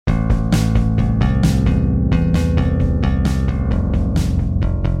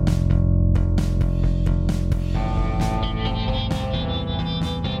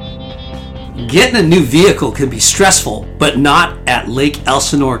Getting a new vehicle can be stressful, but not at Lake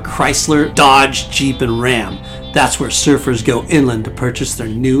Elsinore Chrysler, Dodge, Jeep, and Ram. That's where surfers go inland to purchase their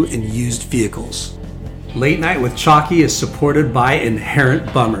new and used vehicles. Late Night with Chalky is supported by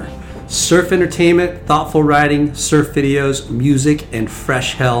Inherent Bummer. Surf entertainment, thoughtful writing, surf videos, music, and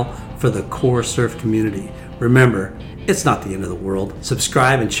fresh hell for the core surf community. Remember, it's not the end of the world.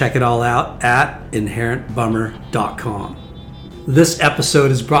 Subscribe and check it all out at inherentbummer.com. This episode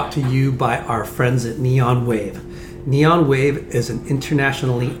is brought to you by our friends at Neon Wave. Neon Wave is an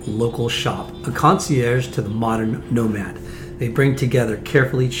internationally local shop, a concierge to the modern nomad. They bring together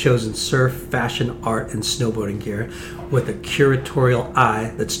carefully chosen surf, fashion, art, and snowboarding gear with a curatorial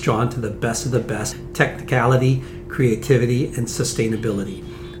eye that's drawn to the best of the best technicality, creativity, and sustainability.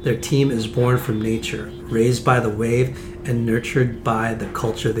 Their team is born from nature, raised by the wave, and nurtured by the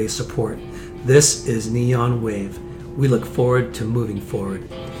culture they support. This is Neon Wave. We look forward to moving forward.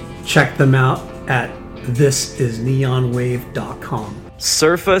 Check them out at thisisneonwave.com.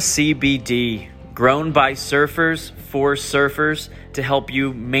 Surfa CBD, grown by surfers for surfers to help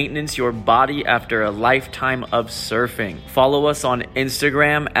you maintenance your body after a lifetime of surfing. Follow us on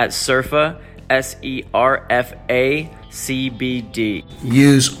Instagram at Surfa, SERFA CBD.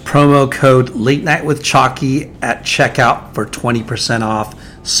 Use promo code Late Night with Chalky at checkout for 20% off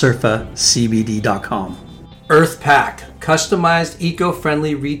surfacbd.com. EarthPack, customized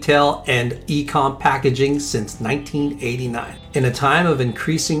eco-friendly retail and e-com packaging since 1989. In a time of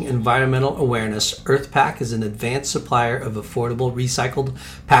increasing environmental awareness, EarthPack is an advanced supplier of affordable recycled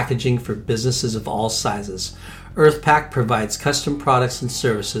packaging for businesses of all sizes. EarthPack provides custom products and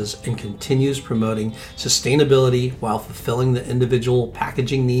services and continues promoting sustainability while fulfilling the individual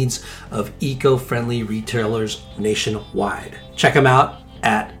packaging needs of eco-friendly retailers nationwide. Check them out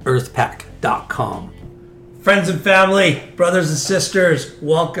at earthpack.com. Friends and family, brothers and sisters,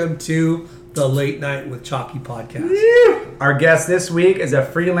 welcome to the Late Night with Chalky podcast. Our guest this week is a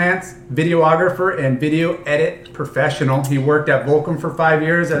freelance videographer and video edit professional. He worked at Volcom for 5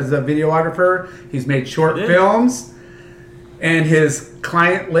 years as a videographer. He's made short films, and his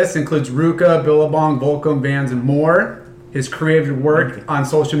client list includes Ruka, Billabong, Volcom, Vans, and more. His creative work on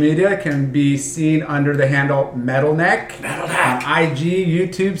social media can be seen under the handle Metalneck. IG,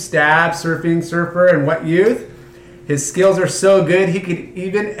 YouTube, Stab, Surfing, Surfer, and What Youth. His skills are so good, he could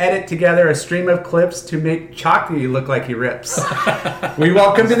even edit together a stream of clips to make Chalky look like he rips. We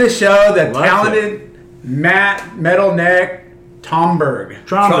welcome to the show the talented Matt Metalneck Tromberg.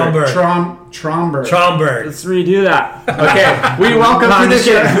 Tromberg. Let's redo that. Okay, we welcome to the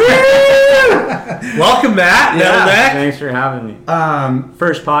show. Welcome, Matt. Metalneck. Thanks for having me.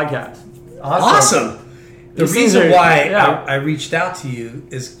 First podcast. Awesome. The These reason things are- why yeah. I reached out to you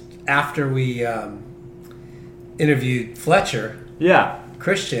is after we interviewed Fletcher, Yeah.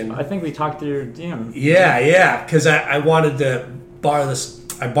 Christian. I think we talked through your DM. Yeah, because I wanted to borrow this.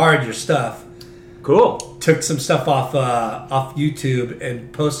 I borrowed your stuff. Cool. Took some stuff off YouTube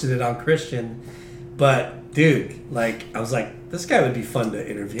and posted it on Christian. But dude, I was like, this guy would be fun to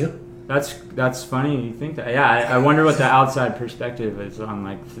interview. That's funny you think that. Yeah, I wonder what the outside perspective is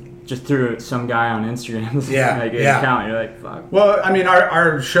on just through some guy on Instagram's account. You're like, fuck. Well, I mean,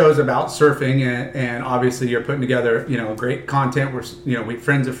 our show's about surfing, and obviously you're putting together, great content. We're, we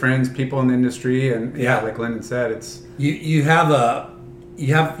friends of friends, people in the industry, and like Lyndon said, it's you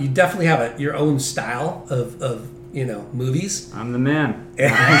definitely have your own style of movies. I'm the man.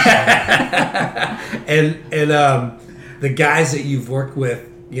 and the guys that you've worked with,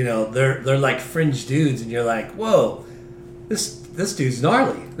 they're like fringe dudes, and you're like, whoa, this dude's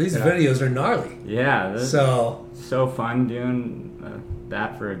gnarly. These videos are gnarly. Yeah. So fun doing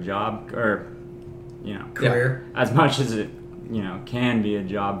that for a job or, career. As much as it, can be a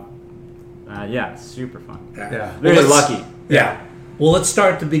job. It's super fun. Yeah. Very lucky. Yeah. Well, let's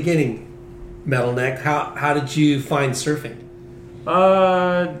start at the beginning, Metalneck. How did you find surfing?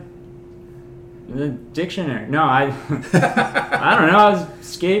 The dictionary. No, I don't know. I was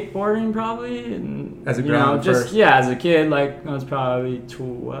skateboarding probably, and as a ground first. As a kid, I was probably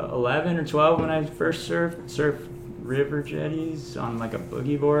 11 or 12 when I first surfed river jetties on a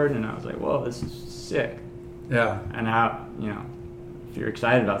boogie board, and I was like, whoa, this is sick. Yeah. And how if you're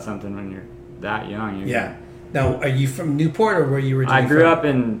excited about something when you're that young, Now, are you from Newport or where you were? I grew up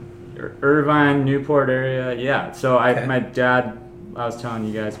in Irvine, Newport area. Yeah. So my dad, I was telling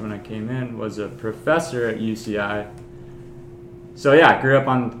you guys when I came in, was a professor at UCI. So I grew up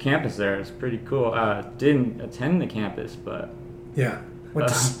on campus there. It's pretty cool. Didn't attend the campus, but You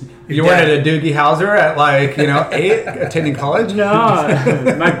weren't at a Doogie Howser at 8 attending college?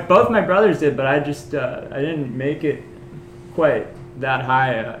 No, both my brothers did, but I just I didn't make it quite that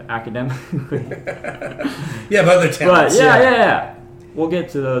high academically. Yeah, but other talents. But yeah. We'll get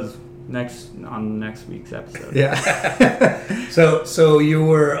to those on next week's episode. Yeah. So you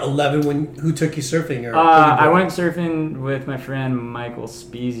were 11 who took you surfing? Or I went surfing with my friend Michael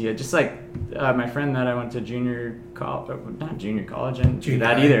Spezia. Just like my friend that I went to not junior college, I didn't do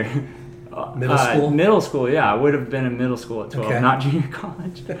that high. either. Middle school? Middle school, yeah. I would have been in middle school at 12, not junior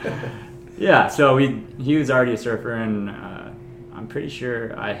college. Yeah, so he was already a surfer, and I'm pretty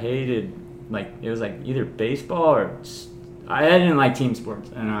sure I hated, it was either baseball or... I didn't like team sports,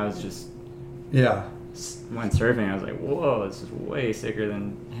 and I was just... Yeah. When surfing, I was like, whoa, this is way sicker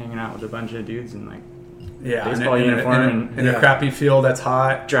than hanging out with a bunch of dudes in, baseball uniform in a crappy field that's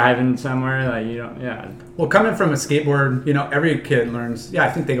hot. Driving somewhere, Well, coming from a skateboard, every kid learns. Yeah, I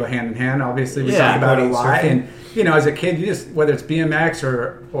think they go hand in hand. Obviously, we talk about it a lot. Surfing. And as a kid, you just, whether it's BMX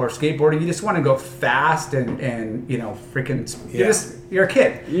or skateboarding, you just want to go fast and freaking. You're a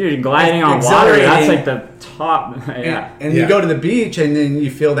kid. You're gliding on water. That's the top. Yeah. And you go to the beach and then you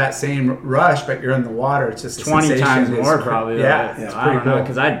feel that same rush, but you're in the water. It's just 20 times more probably. Yeah, it's I don't know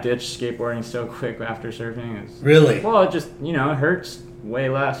because I ditched skateboarding so quick after surfing. Really? Well, it just it hurts way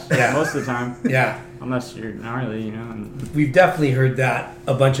less most of the time. Yeah. Unless you're gnarly, And We've definitely heard that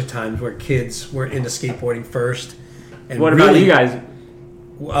a bunch of times where kids were into skateboarding first. And what about you guys?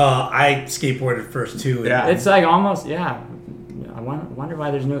 I skateboarded first too. Yeah. It's almost I wonder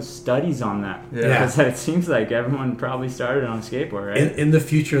why there's no studies on that. Yeah. Because it seems like everyone probably started on a skateboard, right? In the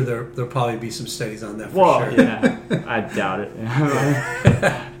future, there'll probably be some studies on that for sure. Yeah. I doubt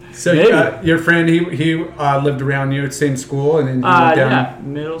it. So your friend, he lived around you at the same school, and then you went down. Yeah,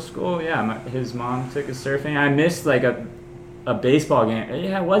 middle school. Yeah, his mom took us surfing. I missed a baseball game.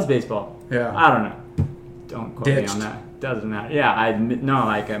 Yeah, it was baseball. Yeah. I don't know. Don't quote Ditched. me on that. Doesn't matter. Yeah, I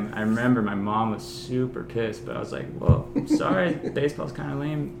remember my mom was super pissed, but I was like, well, sorry, baseball's kind of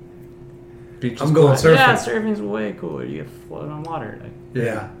lame. I'm going surfing. Yeah, surfing's way cooler. You get to float on water.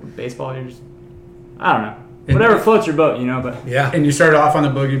 Yeah. Baseball, you're just, I don't know. Whatever floats your boat, but. Yeah. And you started off on the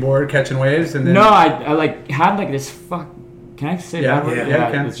boogie board catching waves, and then. No, I had this Can I say Yeah, that word? yeah,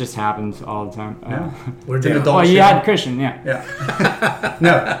 you can. It just happens all the time. Yeah. We're It's an down. adult Oh, you show. had Christian, yeah. Yeah.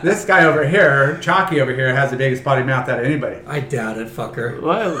 No, this guy over here, Chalky over here, has the biggest potty mouth out of anybody. I doubt it, fucker.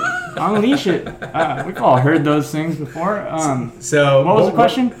 Well, unleash it. We've all heard those things before. So what was the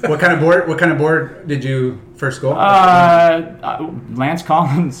question? What kind of board did you first go? Lance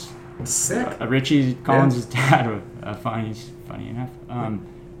Collins. Sick. Richie Collins' dad. Funny enough.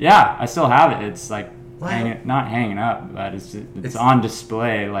 Yeah, I still have it. It's like not hanging up, but it's on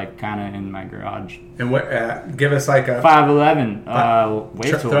display, like kind of in my garage. And what? Give us like a 5'11"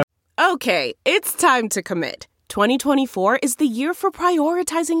 wave tool. Okay, it's time to commit. 2024 is the year for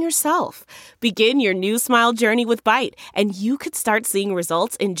prioritizing yourself. Begin your new smile journey with Byte, and you could start seeing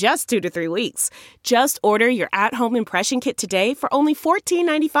results in just 2 to 3 weeks. Just order your at-home impression kit today for only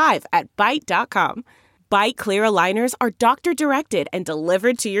 $14.95 at Byte.com. Byte Clear aligners are doctor-directed and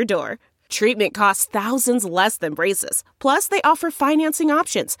delivered to your door. Treatment costs thousands less than braces. Plus, they offer financing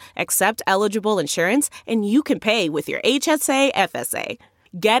options, accept eligible insurance, and you can pay with your HSA FSA.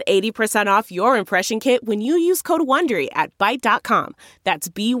 Get 80% off your impression kit when you use code WONDERY at Byte.com. That's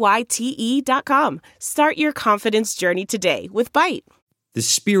BYTE.com. Start your confidence journey today with Byte. The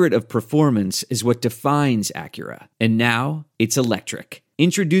spirit of performance is what defines Acura. And now, it's electric.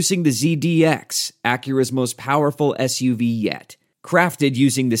 Introducing the ZDX, Acura's most powerful SUV yet. Crafted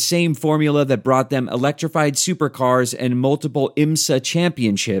using the same formula that brought them electrified supercars and multiple IMSA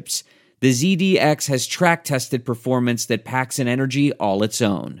championships, the ZDX has track-tested performance that packs an energy all its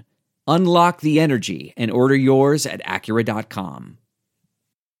own. Unlock the energy and order yours at Acura.com.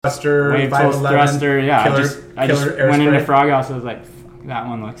 thruster, Wave tool 511, thruster, yeah. I just killer went into airspray. Frog House. I was like, "Fuck, that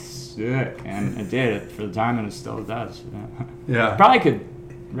one looks sick," and it did for the time, and it still does. Yeah. Probably could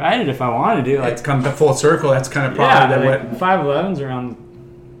ride it if I wanted to. It's come to full circle. That's kind of probably yeah, what. 5'11's around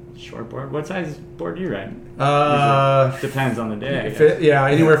short board. What size board do you ride? Depends on the day. I guess.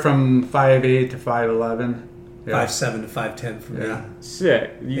 Anywhere from 5'8" to 5'11". Yeah. 5'7" to 5'10" for me. Yeah.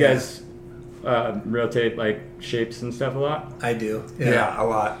 Sick. You guys rotate like shapes and stuff a lot? I do. Yeah, a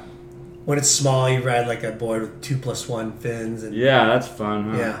lot. When it's small, you ride like a board with 2+1 fins. And Yeah, that's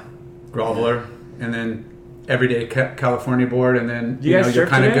fun, huh? yeah. Groveler, and then everyday California board, and then Do you guys your surf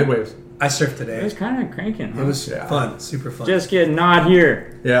kind of today? good waves. I surfed It today. was kind of cranking, huh? It was Yeah. fun, super fun. Just get not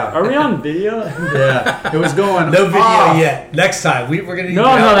here. Yeah. Are we on video? Yeah, it was going. no video off. yet. Next time we're gonna. No,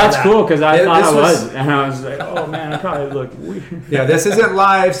 that's cool because I thought This I was- was, and I was like, oh man, I probably look weird. Yeah, this isn't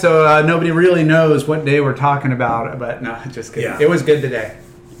live, so nobody really knows what day we're talking about. But no, just kidding. Yeah. It was good today.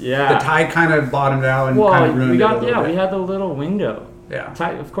 Yeah. The tide kind of bottomed out and Well, kind of ruined we it a got little bit. we had the little window. Yeah.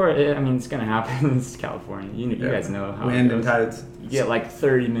 Of course, I mean, it's going to happen. It's California. You guys know how wind it and goes. tides. You get like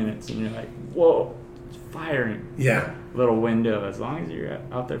 30 minutes and you're like, whoa, it's firing. Yeah. Little window, as long as you're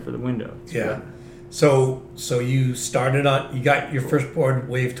out there for the window. It's Yeah. good. So you started on, you got your first board,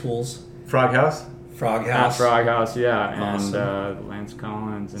 Wave Tools, Frog House. Frog At House. Frog House, yeah. Awesome. And Lance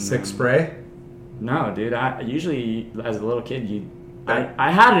Collins. And Six then- spray. No, dude. I usually, as a little kid,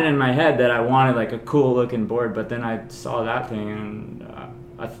 I had it in my head that I wanted like a cool looking board, but then I saw that thing and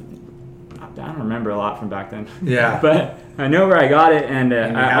I don't remember a lot from back then. Yeah. But I know where I got it, and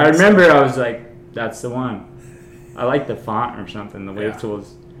And you I have remember some. I was like, that's the one. I like the font or something, the Wave Yeah.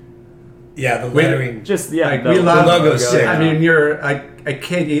 Tools. Yeah, the lettering. Just, yeah. Like the we love logo's sick. I mean, you're a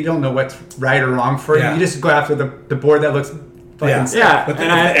kid. You don't know what's right or wrong for you. Yeah. You just go after the board that looks fucking Yeah. sick. Yeah. But the,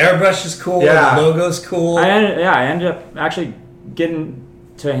 and the airbrush is cool. Yeah. The logo's cool. I ended up actually getting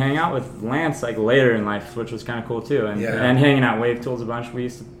to hang out with Lance like later in life, which was kind of cool too, and Yeah. and hanging out Wave Tools a bunch. We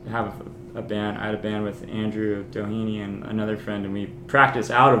used to have a band. I had a band with Andrew Doheny and another friend, and we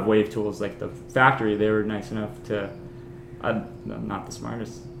practiced out of Wave Tools, like the factory. They were nice enough to, not the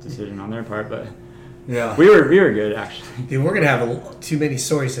smartest decision on their part, but yeah. we were good actually. Dude, we're going to have too many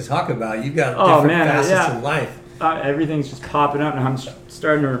stories to talk about. You've got Oh, different man, facets yeah. in life. Everything's just popping up, and I'm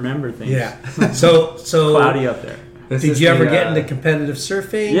starting to remember things. Yeah. So Cloudy up there. This did is you ever the, get into competitive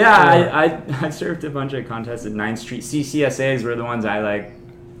surfing? Yeah, or- I surfed a bunch of contests at 9th Street. CCSAs were the ones I like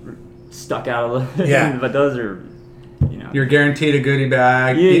stuck out a little bit. Yeah. But those are, You're guaranteed a goodie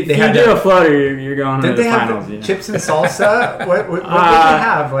bag. if you had do to- a floater, you're going to Did the they finals. have chips and salsa? what did they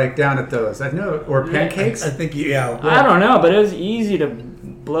have like down at those? I know, or pancakes. I think yeah. I don't know, but it was easy to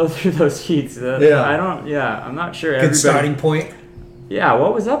blow through those heats. Yeah. I'm not sure. Good starting point. Yeah,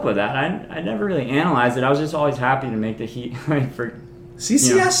 what was up with that? I never really analyzed it. I was just always happy to make the heat.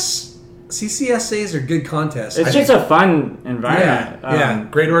 CCSAs are good contests. It's just a fun environment. Yeah.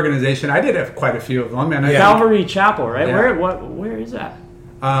 Great organization. I did have quite a few of them, and I Calvary Chapel, right? Yeah. Where is that?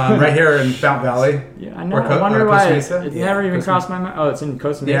 right here in Fountain Valley. Yeah, I know. Or I wonder Costa why Mesa? it Yeah, never even Costa crossed my mind. Oh, it's in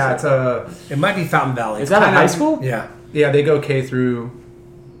Costa Mesa. Yeah, it's It might be Fountain Valley. Is that a kinda- high school? Yeah. they go K through.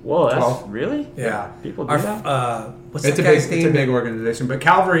 Whoa, that's 12. really? Yeah. People do Our, that? what's It's that a guy's big, it's a name? big organization, but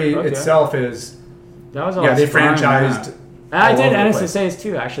Calvary Okay. itself is. That was Yeah, always they fun, franchised. yeah. I all did over the place. NSSAs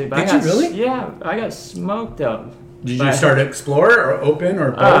too, actually. But Did I got, you really? Yeah, I got smoked up. Did by- you start at Explorer or Open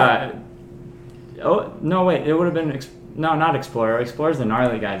or both? Oh no, wait! It would have been not Explorer. Explorer's the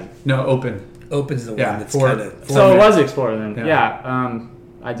gnarly guys. No, Open. Opens the Yeah, one that's for- kind of. for- So it was Explorer then. Yeah. Yeah.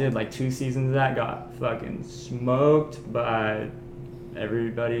 I did like 2 seasons of that. Got fucking smoked by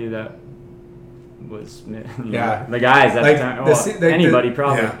everybody that was, Yeah. the guys at Like the time. the Well, C- the- anybody the-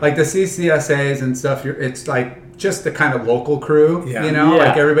 probably. yeah. Like the CCSAs and stuff, it's like just the kind of local crew, Yeah. you know, Yeah.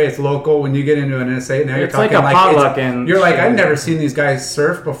 like everybody's local. When you get into an NSA, now you're It's like talking a potluck it's- and you're like, shit. I've never seen these guys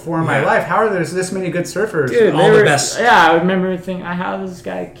surf before in my Yeah. life. How are there this many good surfers? Dude, All they the were, best. Yeah, I remember thinking, how does this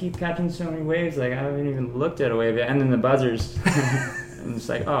guy keep catching so many waves? Like, I haven't even looked at a wave yet. And then the buzzers. And it's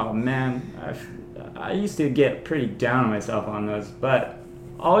like, oh, man. I used to get pretty down on myself on those. But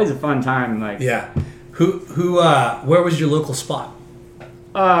always a fun time. Like, Yeah. Where was your local spot?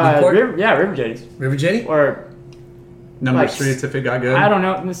 Newport? River Jetties. River Jetty? Or, Number like, streets if it got good. I don't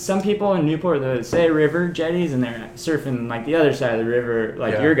know. Some people in Newport, they say river jetties, and they're surfing like the other side of the river,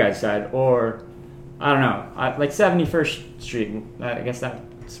 like Yeah. your guys' side. Or, I don't know, like 71st Street. I guess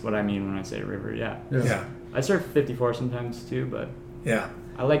that's what I mean when I say river, yeah. Yeah. I surf 54 sometimes too, but Yeah.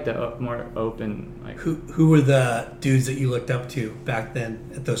 I like the more open, like Who were the dudes that you looked up to back then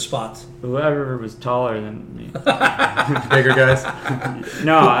at those spots? whoever was taller than me. Bigger guys.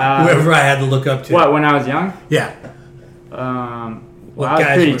 No, Whoever I had to look up to. what, when I was young? Yeah. Well, What I was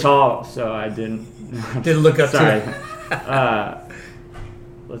guys pretty were- tall, so I didn't. Didn't look up Sorry. to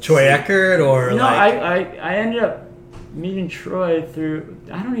Let's Troy see. Eckert or No, like. I ended up meeting Troy through.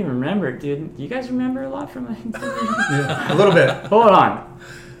 I don't even remember, dude. Do you guys remember a lot from that? Yeah, a little bit. Hold on.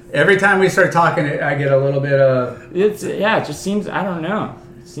 Every time we start talking, I get a little bit of. It just seems. I don't know.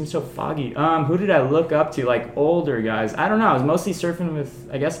 It seems so foggy. Who did I look up to? Like older guys. I don't know. I was mostly surfing with,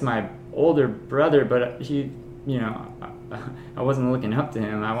 I guess, my older brother, but he, I wasn't looking up to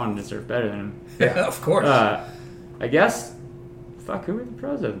him. I wanted to surf better than him. Yeah, of course. I guess. Fuck, who were the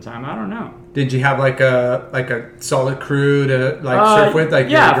pros at the time? I don't know. Did you have like a solid crew to surf with? Like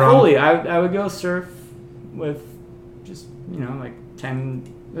yeah, you were drawn- fully. I would go surf with just like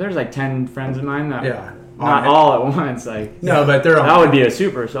 10. There's like 10 friends of mine that Yeah. not On it. all at once. Like No, but they're all. that would be a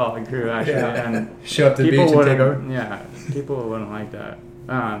super solid crew actually. Yeah. And Show up to the beach and take over. Yeah, people wouldn't like that.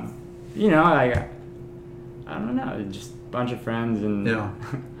 I don't know, just a bunch of friends and Yeah.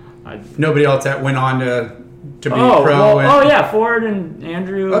 I Nobody else that went on to to be pro? Yeah, Ford and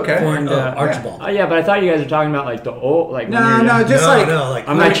Andrew. Okay. And, Archibald. Yeah, but I thought you guys were talking about like the old, like No, like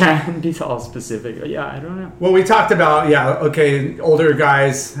I'm not trying to be all specific. Yeah, I don't know. Well, we talked about older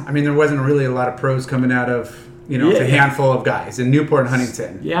guys. I mean, there wasn't really a lot of pros coming out of it's a handful of guys in Newport and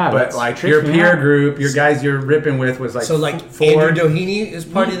Huntington. Yeah, but like your peer group, your guys you're ripping with was like Ford. Andrew Doheny is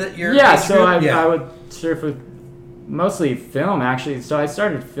part of that. I would surf with mostly film actually. So I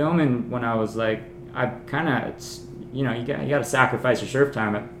started filming when I was like. I kind of, you got to sacrifice your surf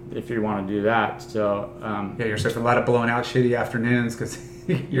time if you want to do that. So you're surfing a lot of blown out shitty afternoons because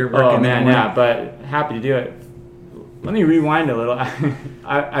you're working. Oh man, yeah, but happy to do it. Let me rewind a little.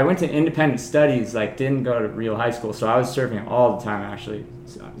 I went to independent studies, like didn't go to real high school, so I was surfing all the time actually.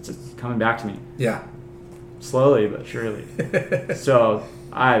 So it's just coming back to me. Yeah. Slowly but surely. So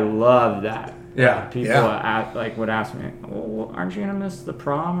I love that. Yeah. People would ask me, well, aren't you gonna miss the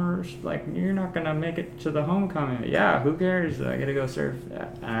prom, or like you're not gonna make it to the homecoming? Yeah, who cares? I gotta go surf,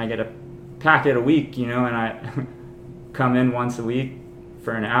 and I get a packet a week, and I come in once a week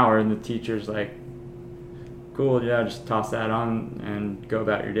for an hour, and the teacher's like, cool, yeah, just toss that on and go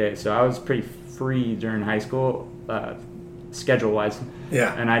about your day. So I was pretty free during high school, schedule wise.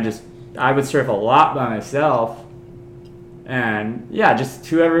 Yeah. And I would surf a lot by myself. And yeah, just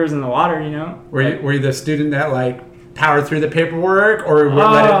whoever was in the water, Were you the student that like powered through the paperwork, or would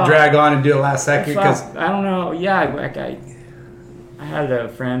let it drag on and do it last second? Because I don't know. Yeah, like I had a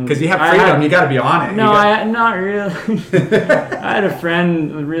friend. Because you have freedom, you got to be on it. No, not really. I had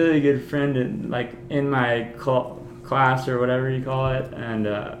a really good friend, in my class or whatever you call it, and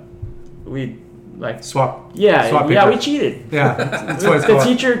we like swap. Yeah, we cheated. Yeah, that's what it's called. The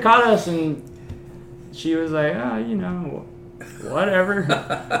teacher caught us, and she was like, whatever.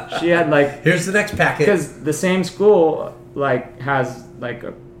 She had here's the next packet, because the same school has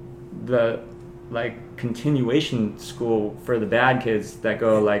the continuation school for the bad kids that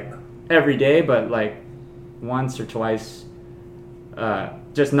go every day, but once or twice,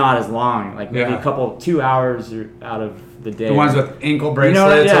 just not as long, maybe a couple 2 hours out of the day. The ones with ankle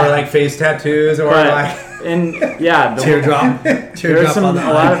bracelets or face tattoos or teardrop. There's a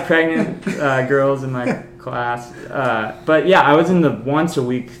lot of pregnant girls in my class, but yeah, I was in the once a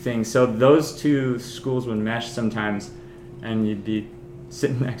week thing, so those two schools would mesh sometimes, and you'd be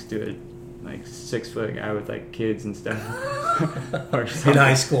sitting next to it 6-foot guy with kids and stuff or in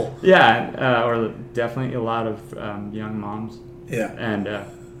high school. Or definitely a lot of young moms. And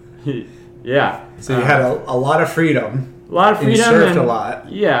so you had a lot of freedom. A lot of freedom. You surfed a lot.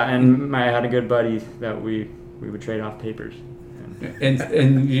 Yeah, and I had a good buddy that we would trade off papers.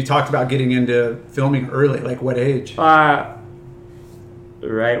 And you talked about getting into filming early. What age? Right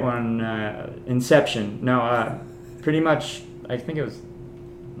when inception. No, pretty much. I think it was.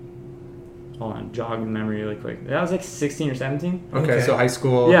 Hold on, jog the memory really quick. That was 16 or 17. Okay, so high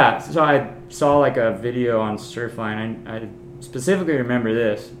school. Yeah, so I saw a video on Surfline. I specifically remember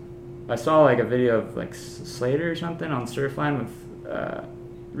this. I saw a video of Slater or something on Surfline with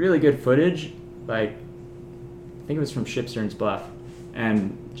really good footage. I think it was from Shipstern's Bluff,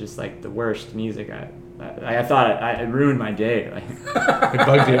 and just the worst music. I thought it ruined my day. It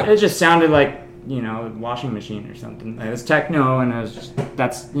bugged you. It just sounded like washing machine or something. It was techno, and it was just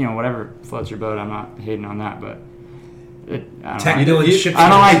whatever floats your boat. I'm not hating on that, but I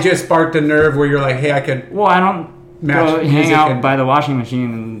don't just sparked a nerve where you're like, hey, I could. Well, I don't go hang out by the washing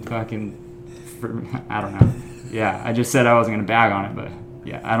machine and fucking. I don't know. Yeah, I just said I wasn't gonna bag on it, but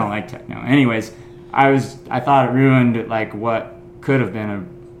yeah, I don't like techno. Anyways, I thought it ruined what could have been a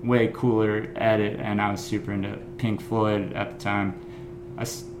way cooler edit, and I was super into Pink Floyd at the time.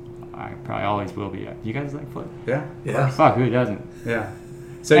 I probably always will be. You guys like Floyd? Yeah. Fuck, who doesn't? Yeah.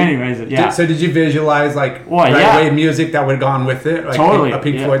 So anyways, So did you visualize way music that would have gone with it? Totally. A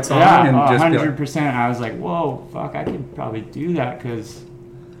Pink Floyd song? Yeah, and 100%. I was like, whoa, fuck, I could probably do that because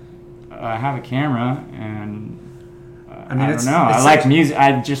I have a camera and I don't know. I like music.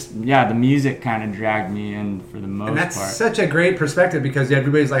 The music kind of dragged me in for the most part. And that's such a great perspective because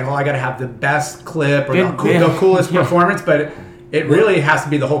everybody's like, I got to have the best clip or the coolest performance, but it really has to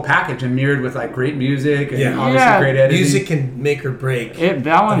be the whole package and mirrored with great music and obviously great editing. Music can make or break.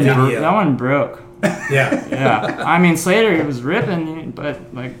 That one broke. Yeah. I mean, Slater, it was ripping, but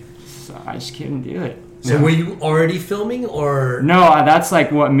I just couldn't do it. So were you already filming or? No, that's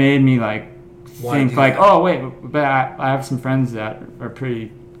what made me think oh wait, but I have some friends that are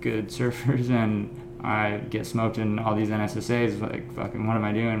pretty good surfers and I get smoked in all these NSSAs. Fucking, what am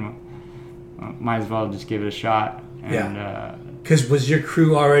I doing? Might as well just give it a shot. And, because was your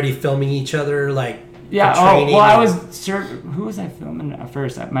crew already filming each other? Yeah. training? I was who was I filming at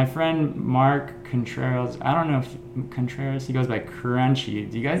first? My friend Mark Contreras. I don't know if Contreras. He goes by Crunchy.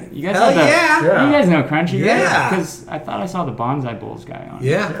 Do you guys? Hell yeah. You guys know Crunchy, right? Yeah. Because I thought I saw the Bonsai Bowls guy on.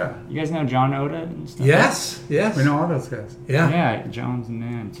 Yeah. You guys know John Oda and stuff? Yes. We know all those guys. Yeah. Yeah, John's the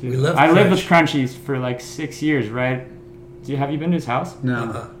man too. We love I lived Crunch. with Crunchies for like 6 years, right? Have you been to his house?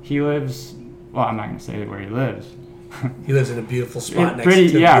 No. He lives. Well, I'm not gonna say where he lives. He lives in a beautiful spot next Pretty-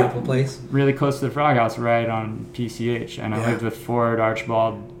 to a yeah. beautiful place. Really close to the Frog House, right on PCH. And I Yeah. lived with Ford,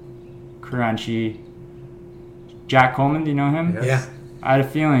 Archibald, Crunchy, Jack Coleman. Do you know him? Yes. Yeah. I had a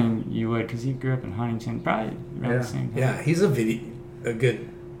feeling you would, because he grew up in Huntington, probably around Yeah. the same time. Yeah. He's a good.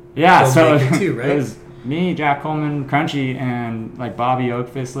 Yeah, so filmmaker too, right? it was me, Jack Coleman, Crunchy, and like Bobby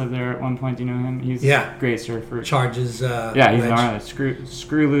Oakfist lived there at one point. Do you know him? He's Yeah. a great surfer. Charges. Yeah, he's wedge. gnarly.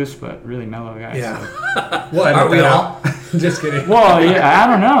 Screw loose, but really mellow guy. Yeah. So. Well, I Aren't we all? Just kidding. Well, yeah, I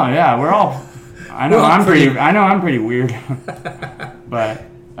don't know. Yeah, we're all. I know We're all I'm pretty. pretty- I know I'm pretty weird. But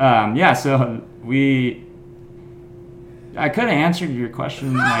yeah, so I could have answered your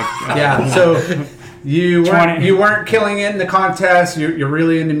question like. Yeah. So you weren't 20. you weren't killing it in the contest. You're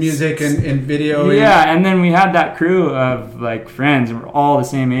really into music and video. Yeah, and then we had that crew of like friends, and we're all the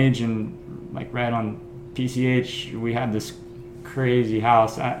same age, and like right on PCH, we had this crazy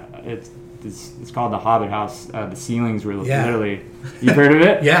house. It's called the Hobbit House. The ceilings were Yeah. literally. You've heard of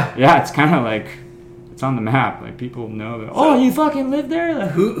it? Yeah. Yeah, it's kind of like it's on the map. Like people know that. Oh, you fucking live there?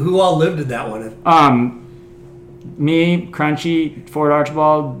 Like, Who all lived in that one? me, Crunchy, Ford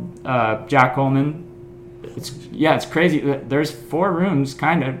Archibald, Jack Coleman. It's crazy. There's 4 rooms,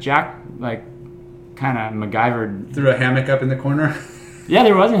 kind of. Jack kind of MacGyvered. Threw a hammock up in the corner. Yeah,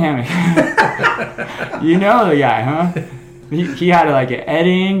 there was a hammock. You know the guy, huh? He had like an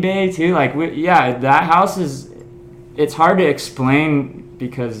editing bay too. That house it's hard to explain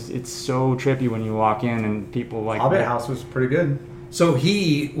because it's so trippy when you walk in and people like. Hobbit House was pretty good. So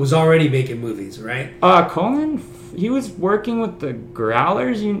he was already making movies, right? Coleman, he was working with the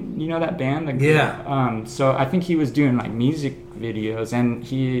Growlers. You know that band? Yeah. So I think he was doing like music videos, and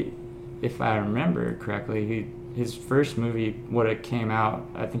if I remember correctly, his first movie would have came out.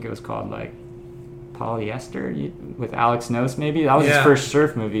 I think it was called like Polyester with Alex Knost. Maybe that was his first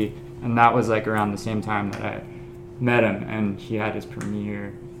surf movie, and that was like around the same time that I met him, and he had his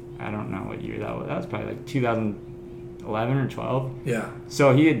premiere. I don't know what year that was. That was probably like 2011 or 12. Yeah.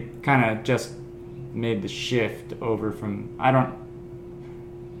 So he had kind of just made the shift over from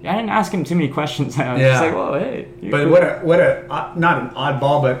I didn't ask him too many questions. I was just like, "Whoa, hey!" But cool. what a not an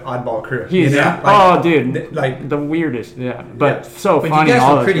oddball, but oddball crew. He's dude, like the weirdest. Yeah, but so But funny. you guys all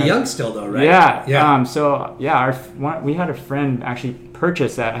were those pretty guys. young still, though, right? Yeah. Yeah. We had a friend actually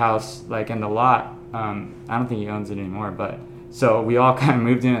purchase that house like in the lot. I don't think he owns it anymore, but so we all kind of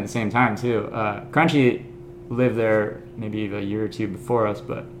moved in at the same time too. Crunchy lived there maybe a year or two before us,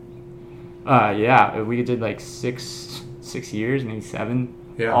 but we did like six years, maybe 7.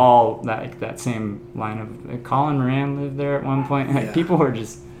 Yeah. All that same line of Colin Moran lived there at one point. Like, people were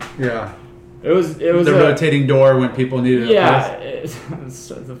just It was the rotating door when people needed a place.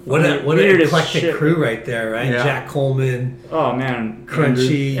 What an eclectic shit. crew right there, right? Yeah. Jack Coleman, Oh man,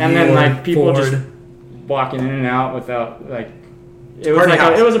 Crunchy, and then like people Ford. just walking in and out without like it was Party like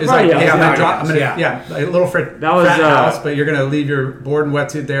house. it was a It's party like, house. Hey, I'm Yeah. gonna drop, a little That was, frat house, but you're gonna leave your board and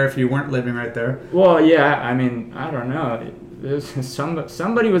wetsuit there if you weren't living right there. Well, yeah, I mean, I don't know.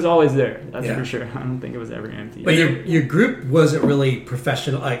 Somebody was always there. That's Yeah. for sure. I don't think it was ever empty. But your group wasn't really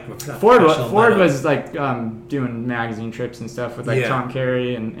professional. Like not Ford professional, but, was like doing magazine trips and stuff with like Yeah. Tom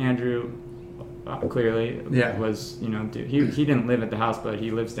Carey and Andrew. Clearly, was he didn't live at the house, but he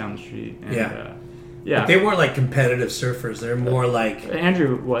lives down the street. And, Yeah. But they weren't like competitive surfers. They're more like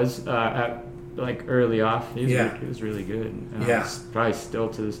Andrew was at like early off. He was really good. Yeah. Probably still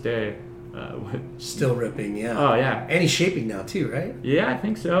to this day. still ripping. Yeah. Oh yeah. And he's shaping now too, right? Yeah, I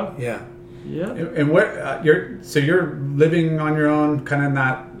think so. Yeah. Yeah. And what you're living on your own, kind of in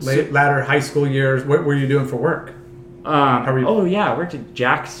that latter high school years. What were you doing for work? How were you? Oh yeah, I worked at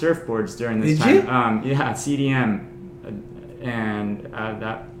Jack Surfboards during this Did time. you? Yeah, CDM, and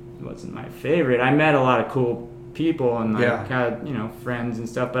that wasn't my favorite. I met a lot of cool people and like had friends and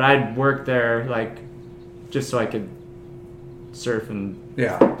stuff. But I'd work there like just so I could surf and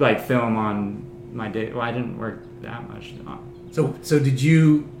like film on my day. Well, I didn't work that much. So did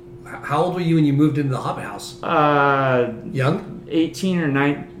you? How old were you when you moved into the Hobbit House? Young? 18 or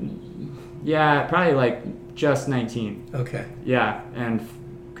 9. Yeah, probably like just 19. Okay. Yeah, and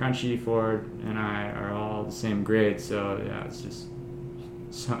Crunchy, Ford, and I are all the same grade, so yeah, it's just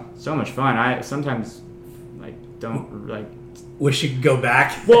so much fun. I sometimes like don't like wish you could go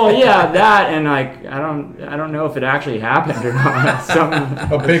back? Well, yeah, that, and like I don't know if it actually happened or not.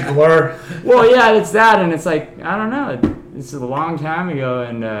 A big blur. Well, yeah, it's that, and it's like I don't know. It's a long time ago,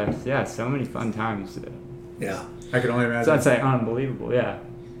 and yeah, so many fun times. Yeah, I can only imagine. So that's like unbelievable. Yeah,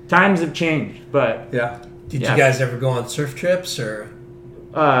 times have changed, but yeah. Did you guys ever go on surf trips or?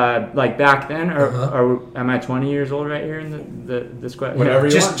 Like back then, or am I 20 years old right here in this question? Whatever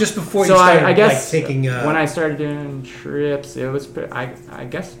you want. Just before you started, I guess like, taking. When I started doing trips, it was I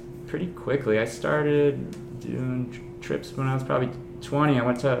guess pretty quickly. I started doing trips when I was probably 20. I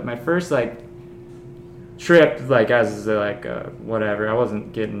went to my first like trip, like as like whatever. I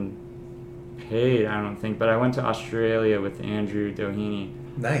wasn't getting paid, I don't think, but I went to Australia with Andrew Doheny.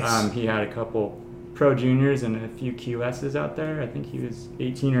 Nice. He had a couple pro juniors and a few QSs out there. I think he was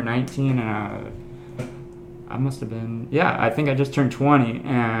 18 or 19, and I must have been, I think I just turned 20,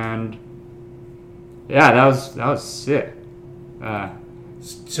 and yeah, that was sick.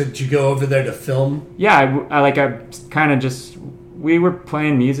 So did you go over there to film? Yeah, I kind of just, we were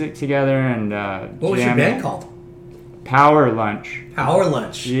playing music together and what was your band called? Power Lunch. Power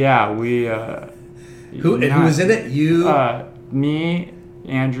Lunch. Yeah, we who was in it? You, me,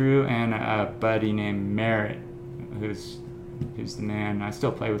 Andrew, and a buddy named Merritt, who's the man. I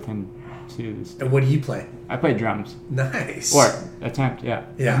still play with him too. And what do you play? I play drums. Nice. Or attempt, yeah.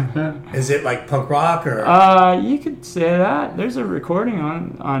 Yeah. Is it like punk rock or? You could say that. There's a recording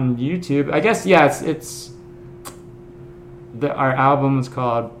on YouTube. I guess it's our album is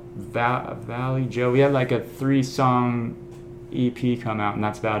called Valley Joe. We had like a 3-song EP come out, and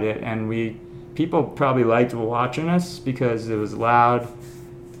that's about it. And people probably liked watching us because it was loud.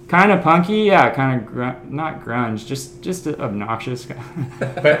 Kind of punky, kind of not grunge, just obnoxious.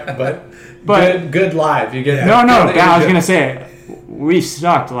 but good live. You get no. I was gonna say we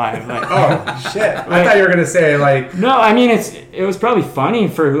sucked live. Like, oh shit! I thought you were gonna say like. No, I mean it was probably funny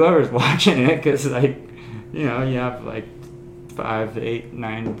for whoever's watching it because like, you have like 5, 8,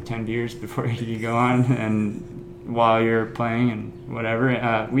 9, 10 beers before you go on and while you're playing and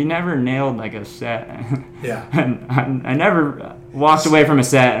whatever. We never nailed like a set. Yeah. And I never walked away from a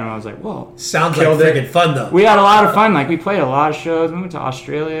set and I was like, whoa. Sounds like freaking fun though. We had a lot of fun. Like we played a lot of shows. We went to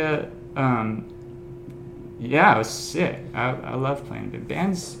Australia. It was sick. I love playing. But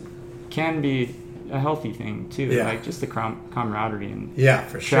bands can be a healthy thing too. Yeah. Like just the camaraderie and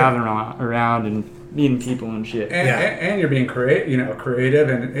for sure. traveling around and meeting people and shit. And you're being creative,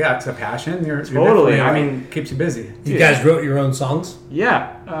 and it's a passion. You're totally. Keeps you busy. You guys wrote your own songs?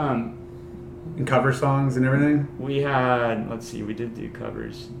 Yeah. And cover songs and everything. We had, we did do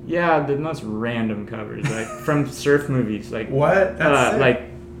covers. Yeah, the most random covers, like from surf movies. Like what? That's like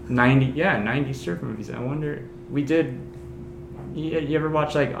 90 surf movies. I wonder, we did. You ever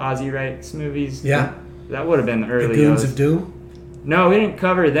watch like Ozzy Wright's movies? Yeah. That would have been the early. The Goons of Doom. No, we didn't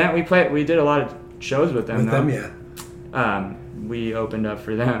cover that. We did a lot of shows with them. We opened up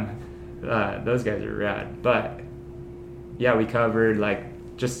for them. Those guys are rad. But yeah, we covered like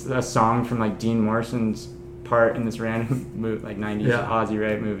just a song from like Dean Morrison's part in this random like 90s Ozzy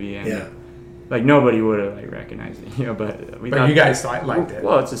Wright movie, and like nobody would have like recognized it, but we thought you guys liked it.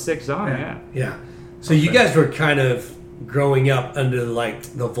 Well, it's a sick song. Yeah. So you guys were kind of growing up under like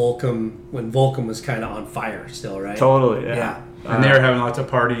the Volcom, when Volcom was kind of on fire still, right? Totally. Yeah. And they were having lots of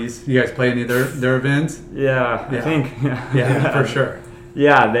parties. You guys play any of their events? Yeah, I think. Yeah, for sure.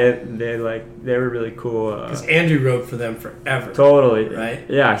 Yeah, they were really cool. Because Andrew wrote for them forever. Totally. Right?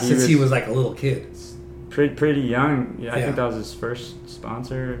 Yeah. He was like a little kid. Pretty young. Yeah, I think that was his first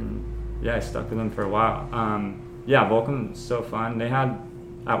sponsor. And I stuck with them for a while. Volcom was so fun. They had,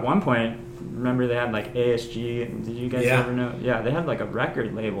 at one point, remember they had like ASG. Did you guys ever know? Yeah, they had like a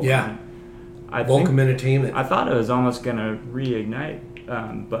record label. Yeah. Volcom Entertainment. I thought it was almost gonna reignite,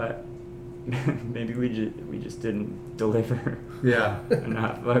 but maybe we just didn't deliver. Yeah.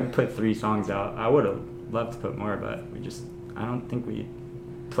 Enough. We put 3 songs out. I would have loved to put more, but I don't think we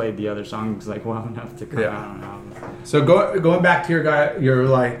played the other songs like well enough to come out on an album. So going back to you're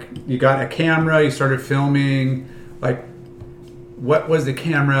like, you got a camera, you started filming, like, what was the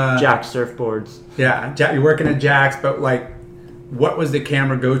camera? Jack surfboards. Yeah, you're working at Jack's, but like, what was the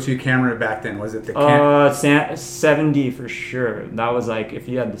go-to camera back then? Was it the 7D for sure. That was like, if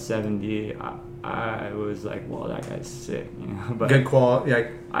you had the 7D, I was like, well, that guy's sick, But good quality.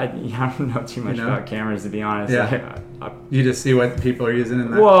 Like, I don't know too much about cameras, to be honest. Yeah. You just see what people are using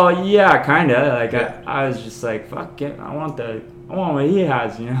in that. Well, yeah, kind of. Like I was just like, fuck it, I want what he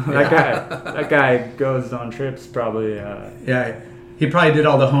has, That guy goes on trips probably. He probably did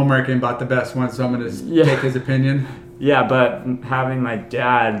all the homework and bought the best one, so I'm going to take his opinion. Yeah, but having my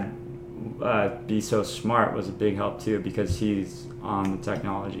dad be so smart was a big help too, because he's on the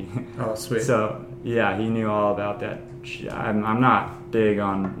technology. Oh, sweet. So yeah, he knew all about that. I'm not big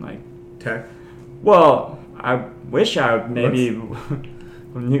on like Tech. Well, I wish I maybe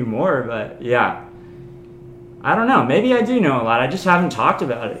knew more, but yeah. I don't know. Maybe I do know a lot. I just haven't talked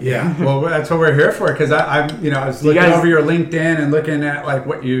about it. Yeah. Well, that's what we're here for. Because I was looking over your LinkedIn and looking at like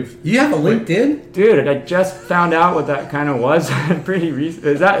what you've. You have a LinkedIn? Dude, I just found out what that kind of was pretty recent.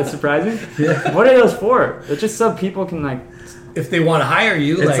 Is that surprising? Yeah. What are those for? It's just so people can like. If they want to hire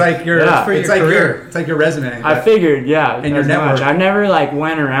you, it's like your. Yeah. It's like career. it's like your resume. I figured, yeah. And your network. Much. I never like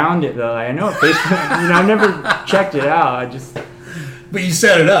went around it though. Like, I know Facebook. I've never checked it out. I just. But you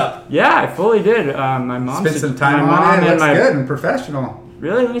set it up. Yeah, I fully did. My mom spent some time on it. It looks good and professional.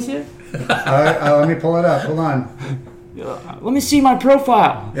 Really? Let me see it. Let me pull it up. Hold on. Let me see my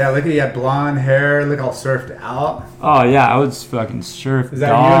profile. Yeah, look at you had blonde hair. Look all surfed out. Oh yeah, I was fucking surf. Is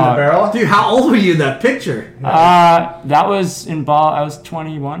that you in the barrel? Dude, how old were you in that picture? That was in ball. I was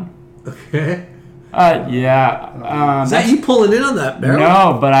 21. Okay. Yeah. Is that you pulling in on that barrel?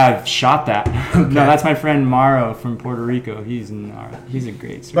 No, but I've shot that. Okay. No, that's my friend Maro from Puerto Rico. He's a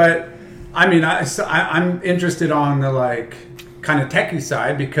great surfer. But I mean, I'm interested on the like kind of techie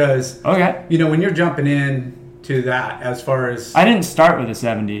side because when you're jumping in to that as far as I didn't start with a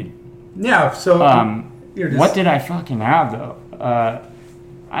 7D. Yeah. So what did I fucking have though?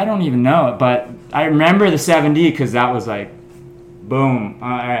 I don't even know, but I remember the 7D because that was like. Boom!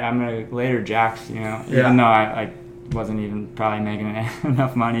 I'm gonna later jacks, even though I wasn't even probably making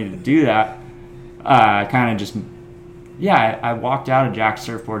enough money to do that. I kind of just, I walked out of Jack's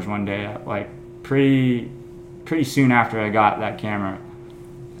surfboards one day, like pretty soon after I got that camera,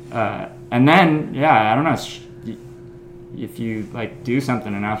 and then I don't know if you like do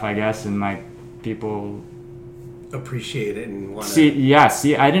something enough, I guess, and like people appreciate it and want to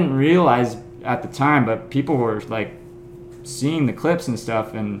see. I didn't realize at the time, but people were like. Seeing the clips and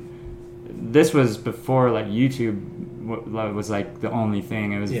stuff, and this was before like YouTube was like the only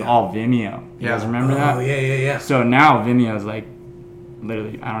thing. It was all Vimeo. You guys remember that? Oh yeah. So now Vimeo is like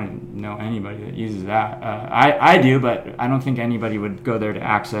literally, I don't even know anybody that uses that. I do, but I don't think anybody would go there to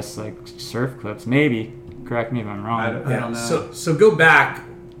access like surf clips. Maybe, correct me if I'm wrong. I don't know. So go back.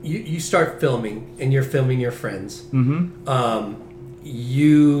 You start filming, and you're filming your friends. Mm-hmm.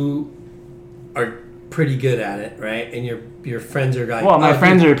 You are pretty good at it, right? And your friends are guys. Well, my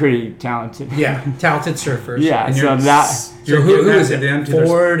friends are pretty talented. Yeah, talented surfers. Yeah, and so that. So who is it?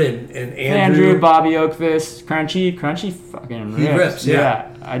 Ford and Andrew, Bobby Oakfist, Crunchy fucking rips. He rips,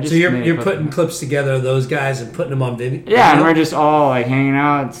 yeah. I just so you're putting clips together of those guys and putting them on video. Yeah, and we're just all like hanging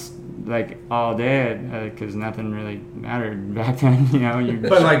out. Like all day because nothing really mattered back then,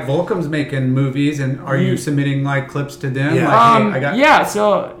 But like Volcom's making movies, and are you submitting like clips to them? Yeah. Like, hey,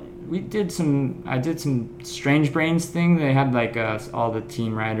 So I did some Strange Brains thing. They had like all the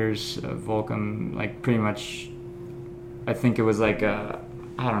team riders of Volcom, like pretty much. I think it was like a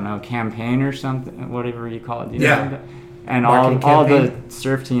campaign or something, whatever you call it. And all the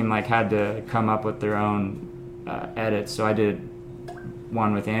surf team like had to come up with their own edits. So I did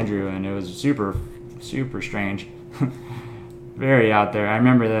one with Andrew, and it was super, super strange. Very out there. I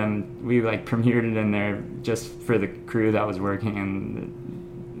remember them. We like premiered it in there just for the crew that was working,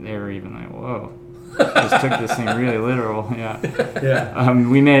 and they were even like, "Whoa." Just took this thing really literal. Yeah.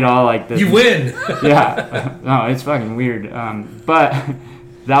 We made all like this. You win. Yeah. No, it's fucking weird. But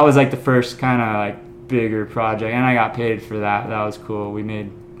that was like the first kind of like bigger project, and I got paid for that. That was cool. We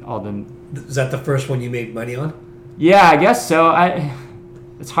made all the. Is that the first one you made money on? Yeah, I guess so.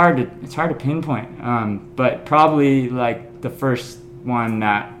 It's hard to pinpoint. But probably like the first one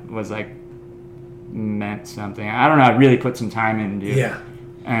that was like meant something. I don't know. I really put some time into it. Yeah.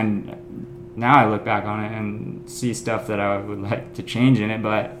 And now I look back on it and see stuff that I would like to change in it,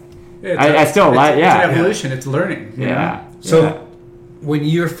 but I still like. It's an evolution. It's learning. Yeah. So when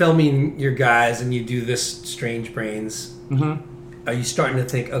you're filming your guys and you do this Strange Brains, are you starting to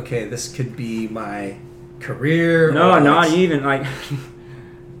think, okay, this could be my career? No, not even like.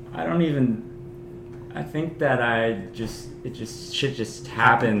 I think that shit just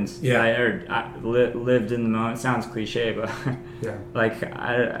happens. Yeah. I lived in the moment. It sounds cliche, but like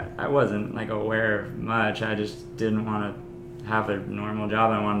I wasn't like aware of much. I just didn't want to have a normal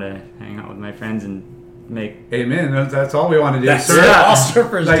job. I wanted to hang out with my friends and make. Amen. That's all we want to do. That's what all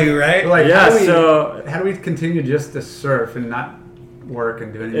surfers do, right? Like, so how do we continue just to surf and not work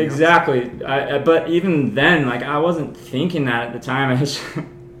and do anything exactly else? But even then, like I wasn't thinking that at the time.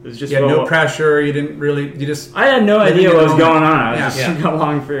 It was just no pressure. You didn't really. I had no idea what was going on. I was just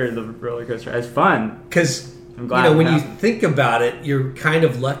along for the roller coaster. It was fun. Because I'm glad. when you think about it, you're kind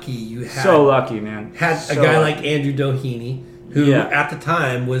of lucky. You had so lucky, man. Had so a guy lucky. like Andrew Doheny, who at the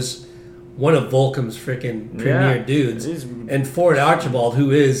time was one of Volcom's freaking premier dudes, and Ford Archibald,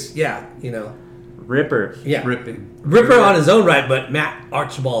 who is Ripper. Yeah, Ripping. Ripper on his own right, but Matt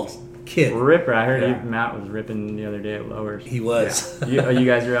Archibald's kid. Ripper. I heard Matt was ripping the other day at Lowers. He was. You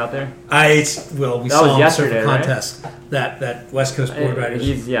guys were out there? We That saw was him yesterday, surf a contest. That West Coast board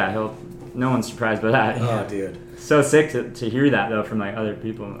riders. No one's surprised by that. Oh, dude. So sick to hear that though from like other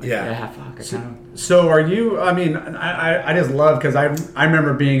people. Like, fuck. So are you? I mean, I just love because I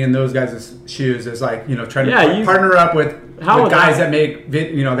remember being in those guys' shoes as like trying to partner up with guys that make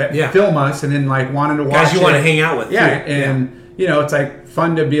that film us and then like wanting to watch guys you want to hang out with. It's like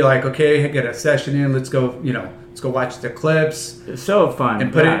fun to be like, okay, get a session in. Let's go. Let's go watch the clips. It's so fun.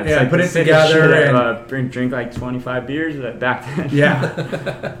 And put it together and drink like 25 beers back then.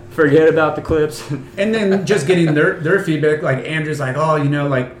 Yeah. Forget about the clips. And then just getting their feedback. Like Andrew's like, oh,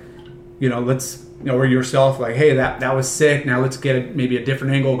 let's or yourself like, hey, that was sick. Now let's get maybe a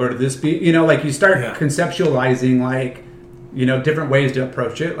different angle. Go to this beat. Like you start conceptualizing like different ways to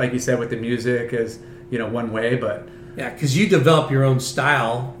approach it. Like you said with the music is one way, but because you develop your own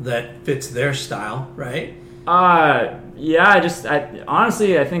style that fits their style, right? Honestly,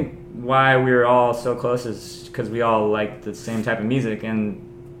 I think why we were all so close is because we all liked the same type of music, and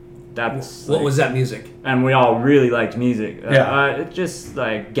that's what was that music? And we all really liked music. It's just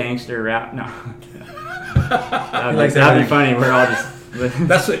like gangster rap. No, that'd be funny. We're all just.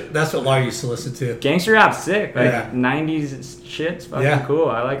 That's what Laura used to listen to. Gangster rap's sick. Like 90s shit's fucking cool.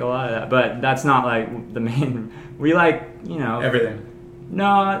 I like a lot of that, but that's not like the main. We like everything.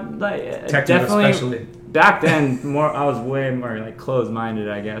 No, like definitely. Especially. Back then, I was way more like closed-minded.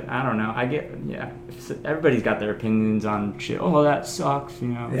 I guess I don't know. Everybody's got their opinions on shit. Oh, that sucks,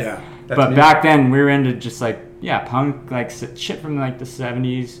 Yeah. But back then, we were into just like punk, like shit from like the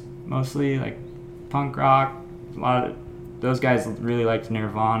 '70s, mostly like punk rock. A lot of those guys really liked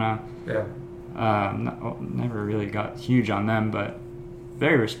Nirvana. Yeah. Never really got huge on them, but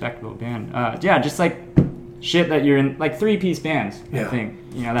very respectable band. Just like shit that you're in, like 3-piece bands. I think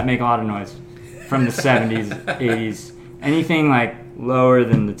that make a lot of noise. From the 70s, 80s, anything like lower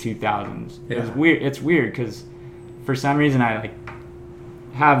than the 2000s. It's weird. It's weird because for some reason I like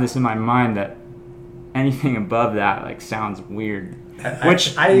have this in my mind that anything above that like sounds weird.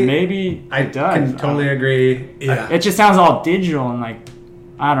 Which maybe it does. I can totally agree. Yeah. It just sounds all digital and like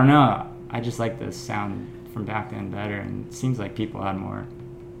I don't know. I just like the sound from back then better, and it seems like people had more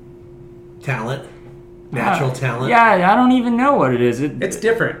talent. Natural talent. Yeah, I don't even know what it is. It's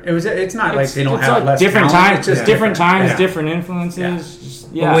different. It's not like they don't have less different talent. It's just different times, different influences.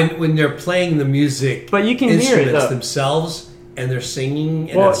 When they're playing the music, but you can hear it themselves, and they're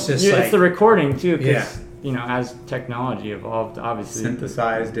singing, and it's just it's the recording too. Because as technology evolved, obviously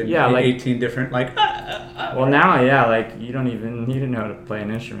synthesized in 18 different Well, now, like you don't even need to know how to play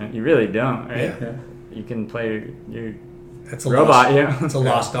an instrument. You really don't, right? Yeah. You can play your. That's a robot, It's a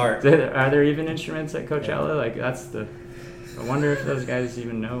lost art. Are there even instruments at Coachella? Like I wonder if those guys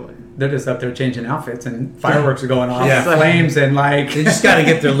even know. They're just up there changing outfits and fireworks are going off, Yeah. flames and like. They just got to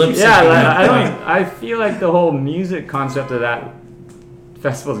get their lips. I feel like the whole music concept of that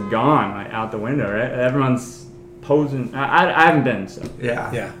festival's gone, like out the window, right? Everyone's posing. I haven't been, so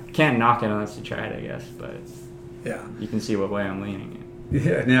Yeah. Can't knock it unless you try it, I guess. But Yeah. You can see what way I'm leaning.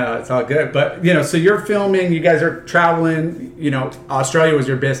 Yeah, no, it's all good. But, so you're filming, you guys are traveling, Australia was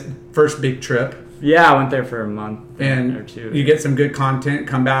your first big trip. Yeah, I went there for a month or two. You get some good content,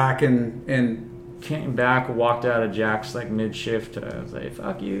 come back and came back, walked out of Jack's like mid-shift. I was like,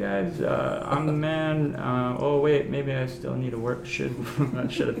 fuck you guys, I'm the man. Oh, wait, maybe I still need to work. I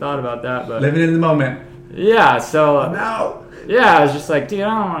should have thought about that. But living in the moment. Yeah, so. I'm out. Yeah, I was just like, dude,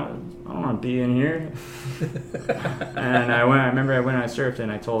 I don't want to be in here. And I remember I went and I surfed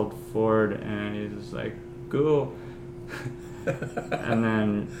and I told Ford and he was like, cool. And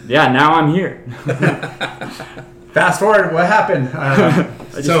then, now I'm here. Fast forward, what happened? I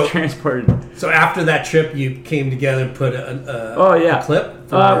just transported. So after that trip, you came together and put a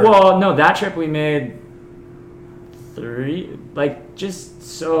clip? Well, no, that trip we made 3, like, just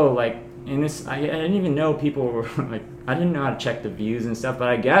so, like, in this, I didn't even know people were, like, I didn't know how to check the views and stuff, but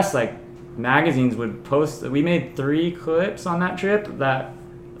I guess, like, magazines would post. We made 3 clips on that trip.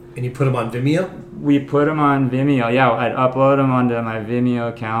 And you put them on Vimeo? We put them on Vimeo. Yeah, I'd upload them onto my Vimeo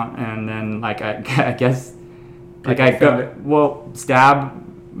account, and then like I guess like Stab.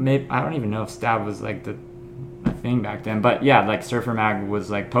 Maybe I don't even know if Stab was like the thing back then, but yeah, like Surfer Mag was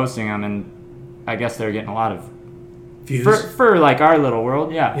like posting them, and I guess they were getting a lot of views for like our little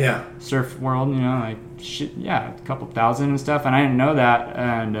world. Yeah. Surf world, like a couple thousand and stuff, and I didn't know that.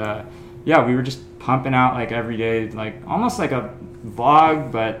 And we were just pumping out like every day, like almost like a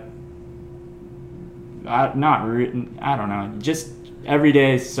vlog, but not written. I don't know, just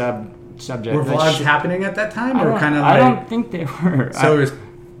everyday subject. Were vlogs happening at that time, or kind of? I don't think they were. So you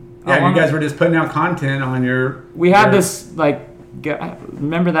guys were just putting out content on your. We had this like.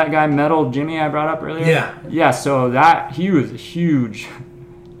 Remember that guy Metal Jimmy I brought up earlier? Yeah. So that he was a huge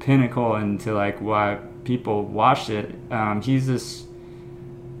pinnacle into like why people watched it. He's this.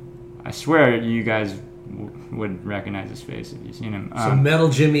 I swear you guys would recognize his face if you've seen him. So Metal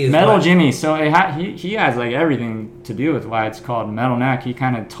Jimmy is Metal Jimmy. So he has like everything to do with why it's called Metal Neck. He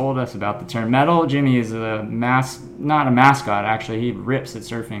kind of told us about the term. Metal Jimmy is not a mascot actually. He rips at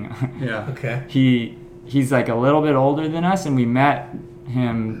surfing. Yeah. Okay. He's like a little bit older than us, and we met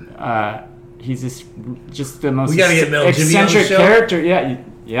him. He's just the most we gotta get Metal Jimmy on the eccentric show. character.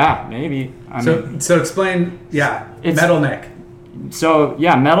 Yeah, maybe. So explain. Yeah, Metal Neck. So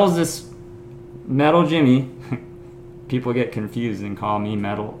yeah, Metal's this Metal Jimmy. People get confused and call me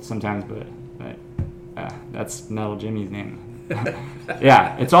Metal sometimes, but that's Metal Jimmy's name.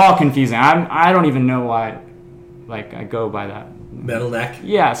 Yeah, it's all confusing. I don't even know why. Like I go by that. Metal Neck.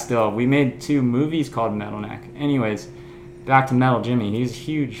 Yeah, still. We made 2 movies called Metal Neck. Anyways, back to Metal Jimmy. He's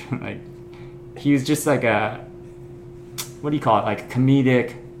huge. Like he was just like a, what do you call it? Like a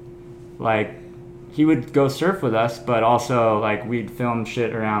comedic, like he would go surf with us, but also like we'd film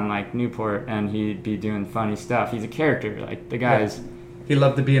shit around like Newport and he'd be doing funny stuff. He's a character. Like the guy's. Yeah. He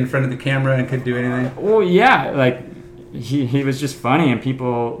loved to be in front of the camera and could do anything. Well, yeah, like he was just funny and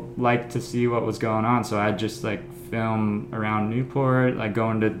people liked to see what was going on. So I'd just like film around Newport, like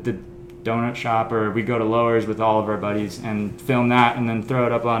going to the donut shop, or we go to Lowers with all of our buddies and film that and then throw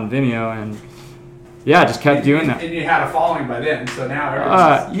it up on Vimeo, and just kept doing that. And you had a following by then, so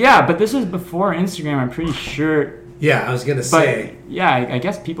now but this was before Instagram, I'm pretty sure. Yeah, I was gonna say. But, yeah, I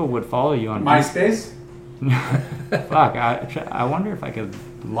guess people would follow you on MySpace. Fuck, I wonder if I could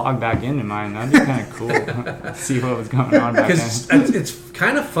log back into mine. That'd be kind of cool. See what was going on back then. Because it's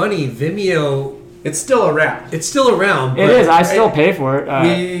kind of funny. Vimeo. It's still around. It's still around. It is. I still pay for it.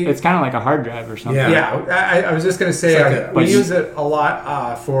 It's kind of like a hard drive or something. Yeah. I was just going to say, we use it a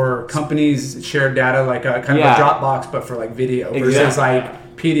lot for companies' shared data, like a kind of a Dropbox, but for like video versus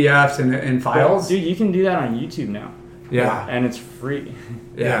like PDFs and files. Dude, you can do that on YouTube now. Yeah. And it's free.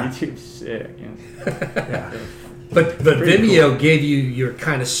 Yeah. YouTube's sick. Yeah. But Vimeo cool. gave you your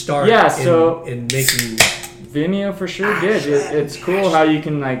kind of start in making... Vimeo for sure did. It's cool how you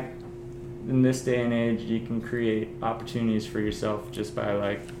can like, in this day and age, you can create opportunities for yourself just by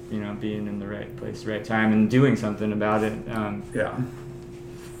like, being in the right place, right time, and doing something about it.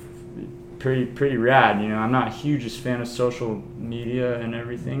 Pretty rad. I'm not a hugest fan of social media and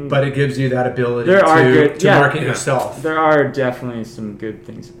everything, but it gives you that ability to market yourself. There are definitely some good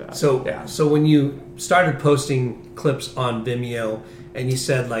things about it. So when you started posting clips on Vimeo, and you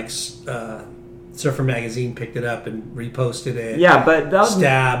said like Surfer Magazine picked it up and reposted it. Yeah, but that was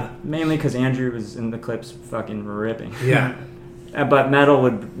Stab. Mainly because Andrew was in the clips fucking ripping. Yeah. But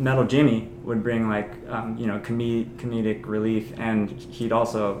Metal Jimmy would bring like comedic relief, and he'd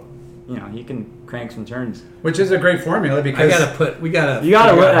also he can crank some turns, which is a great formula because you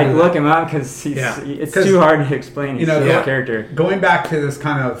gotta look him up because it's too hard to explain. He's a character. Going back to this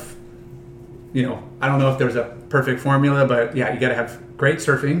kind of, I don't know if there's a perfect formula, but you gotta have great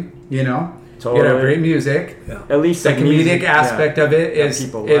surfing. Totally. You gotta have great music. Yeah. At least the comedic aspect of it is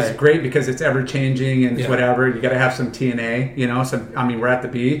great because it's ever changing and whatever. You gotta have some TNA. We're at the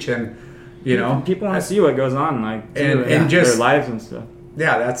beach and people want to see what goes on, like and just their lives and stuff.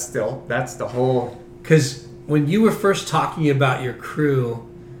 Yeah, that's the whole. Because when you were first talking about your crew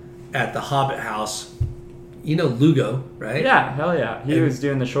at the Hobbit House, Lugo, right? Yeah, hell yeah. He was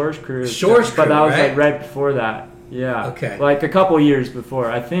doing the Shores crew. But that was like right before that. Yeah. Okay. Like a couple years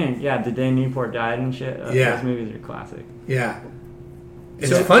before, I think. Yeah, the day Newport died and shit. Those movies are classic. Yeah.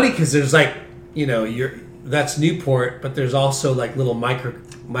 It's funny because there's like, that's Newport, but there's also like little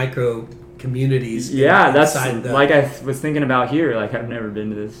micro communities. Yeah, that's like I was thinking about here. Like I've never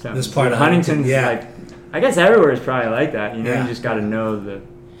been to this part of Huntington's. Like, I guess everywhere is probably like that. You just got to know the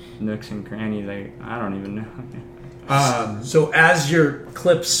nooks and crannies. Like I don't even know. So as your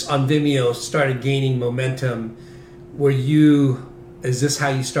clips on Vimeo started gaining momentum, is this how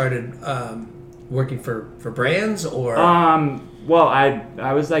you started working for brands or? Well,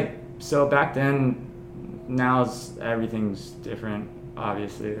 I was like, so back then. Now everything's different.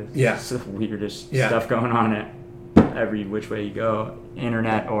 Obviously, it's the weirdest stuff going on at every which way you go,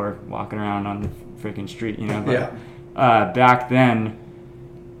 internet or walking around on the freaking street, But back then,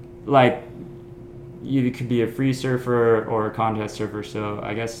 like you could be a free surfer or a contest surfer. So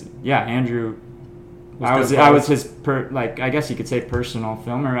I guess Andrew. I was his I guess you could say personal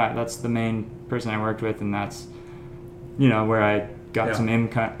filmer. That's the main person I worked with, and that's where I got some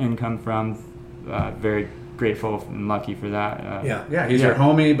income from. Very grateful and lucky for that. He's your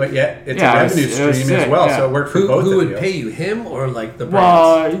homie, but yet it's a revenue stream as well. So it worked for both of you. Who would pay you, him or like the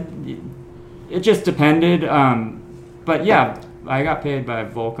brands? Well, it just depended. But yeah, I got paid by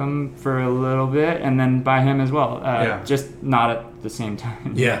Volcom for a little bit, and then by him as well. Just not at the same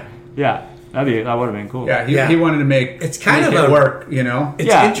time. Yeah. Yeah. That would have been cool. Yeah, he wanted to make it's kind of it work, It's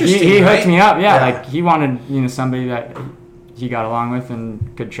interesting. He right? hooked me up. Yeah, like he wanted somebody that he got along with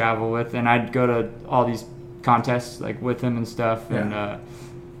and could travel with, and I'd go to all these contests like with him and stuff, and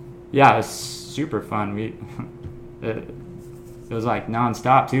it was super fun. It was like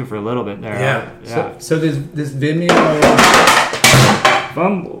nonstop too for a little bit there. Yeah. So this Vimeo.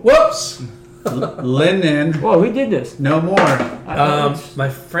 Whoops. Linden. Whoa, who did this? No more. My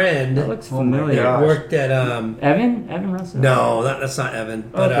friend. That looks familiar. Worked at Evan Russell. No, that's not Evan.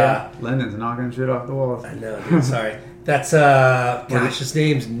 But Linden's knocking shit off the walls. I know, dude. Sorry. That's his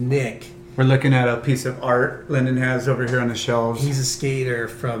name's Nick. We're looking at a piece of art Linden has over here on the shelves. He's a skater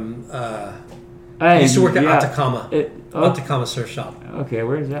from. He used to work at Atacama. Atacama Surf Shop. Okay,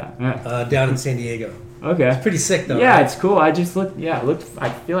 where's that? Yeah. Down in San Diego. Okay. It's pretty sick though. Yeah, right? it's cool. I just looked. Yeah, I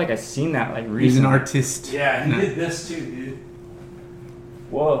feel like I've seen that like recently. He's an artist. Yeah, he did this too, dude.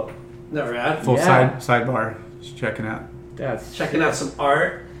 Whoa. Not rad. Full sidebar. Just checking out. That's checking out some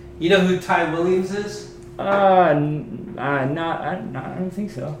art. You know who Ty Williams is? I don't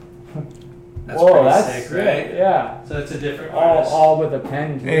think so. That's pretty sick, right? Yeah. So it's a different artist. All with a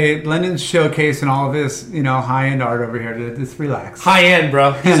pen. Hey, Linden's showcasing all of his, high-end art over here. Just relax. High end,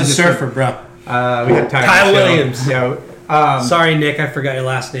 bro. He's a surfer, bro. We had Ty Williams. Yeah. Sorry, Nick. I forgot your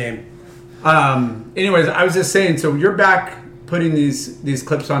last name. Anyways, I was just saying. So you're back putting these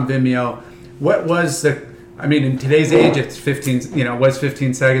clips on Vimeo. What was in today's age, it's 15. Was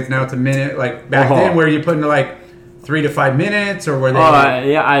 15 seconds. Now it's a minute. Like back then, where you putting like 3 to 5 minutes, or were they?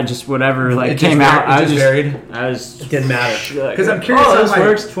 I just whatever it came out. Varied. It didn't matter because I'm curious. This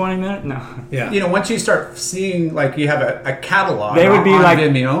works 20 minutes. No. Yeah. Once you start seeing like you have a catalog, they would be on like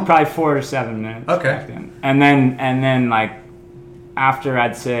Vimeo. Probably 4 to 7 minutes. Okay. And then like after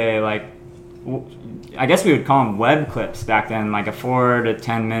I'd say like I guess we would call them web clips back then, like a 4 to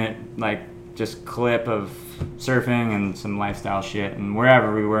 10 minute like just clip of surfing and some lifestyle shit, and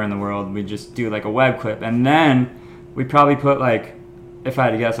wherever we were in the world, we'd just do like a web clip, and then we probably put like, if I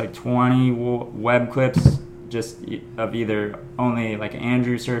had to guess, like 20 web clips just of either only like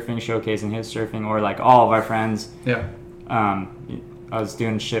Andrew surfing, showcasing his surfing, or like all of our friends. Yeah. I was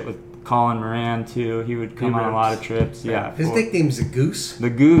doing shit with Colin Moran too. He would come on a lot of trips. Yeah. His nickname's the Goose. The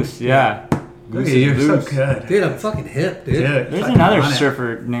Goose, yeah. Goose is so good. Dude, I'm fucking hip, dude. There's another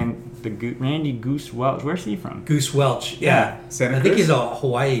surfer named Randy Goose Welch. Where's he from? Goose Welch. Yeah. Santa I think he's a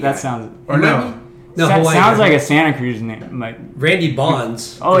Hawaii guy. That sounds... Or no. No, Hawaii sounds like a Santa Cruz name. Like Randy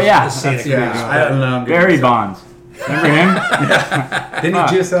Bonds. Oh, yeah. Santa Cruz. Yeah, I don't know. Barry Bonds. Remember him? Didn't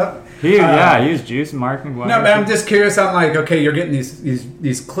he juice up? He was juicing Mark McGuire. No, but I'm just curious. I'm like, okay, you're getting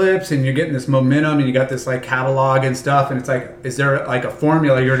these clips, and you're getting this momentum, and you got this like catalog and stuff, and it's like, is there like a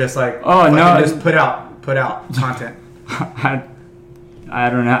formula? You're just like, just put out content. I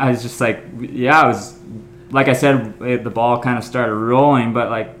don't know. I was just like, it was like I said, the ball kind of started rolling, but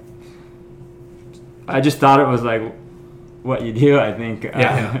like, I just thought it was like what you do. I think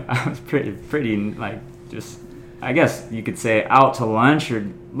I was pretty like just, I guess you could say, out to lunch or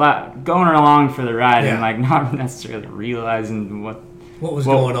going along for the ride and like not necessarily realizing what was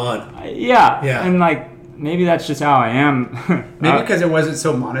going on. Yeah, and like maybe that's just how I am. Maybe because it wasn't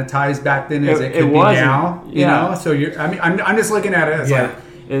so monetized back then as it could be now. You know, so I'm just looking at it as like,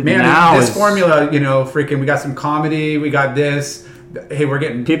 man, now this formula. Freaking, we got some comedy, we got this. Hey,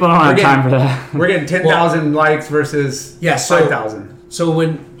 people don't have time for that. We're getting 10,000 likes versus 5,000. So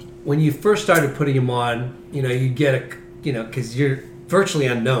when you first started putting them on, you get because you're virtually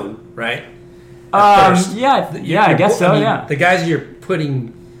unknown, right? I guess so. Yeah, the guys you're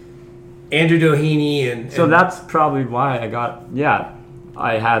putting, Andrew Doheny and so that's probably why I got. Yeah,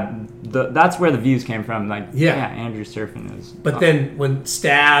 I had that's where the views came from. Like Andrew surfing is. But then when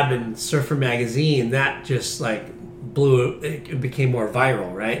Stab and Surfer Magazine, that just like blew. It became more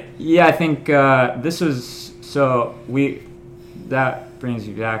viral, right? Yeah, I think this was that brings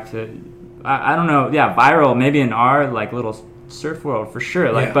you back to. I don't know. Yeah, viral maybe in our like little surf world for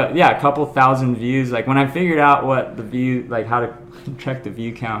sure. Like, but a couple thousand views. Like when I figured out what the view, like how to track the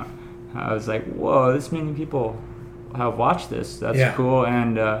view count, I was like, whoa, this many people have watched this. That's cool.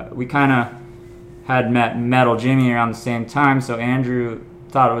 And we kind of had met Metal Jimmy around the same time, so Andrew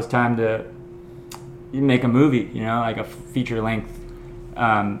thought it was time to make a movie, like a feature length.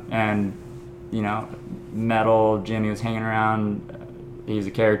 And, Metal Jimmy was hanging around. He's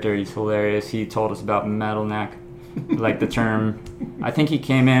a character. He's hilarious. He told us about Metal Neck, like the term. I think he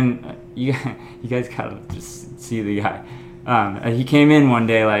came in. You guys gotta just see the guy. He came in one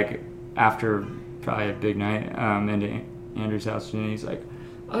day, like after probably a big night, into Andrew's house, and he's like,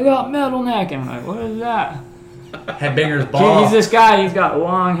 "I got Metal Neck," and I'm like, "What is that?" Headbanger's ball. He's this guy. He's got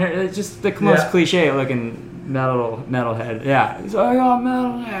long hair. It's just the most cliche looking metalhead. Yeah. He's like, "I got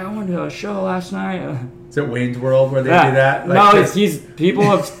Metal Neck. I went to a show last night." Is it Wayne's World where they do that? Like, no, people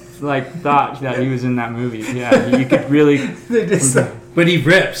have thought that he was in that movie. Yeah, you could really. But he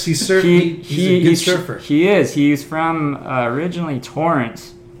rips. He's a good surfer. He is. He's from originally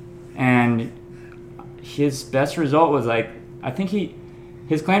Torrance, and his best result was I think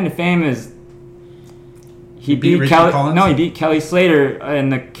his claim to fame is he beat Kelly. Collins? No, he beat Kelly Slater in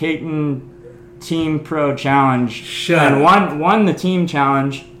the Caton Team Pro Challenge and won the team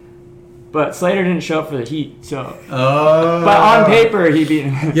challenge. But Slater didn't show up for the heat, so. Oh. But on paper, he beat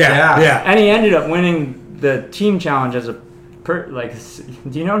him. Yeah. And he ended up winning the team challenge as a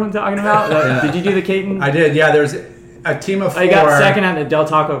do you know what I'm talking about? Did you do the Caton? I did. Yeah, there's a team of 4. I got second at the Del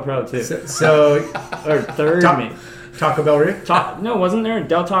Taco Pro too. So or third, maybe. Taco Bell Reef? No, wasn't there a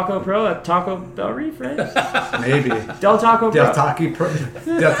Del Taco Pro at Taco Bell Reef, right? Maybe. Del Taco Pro.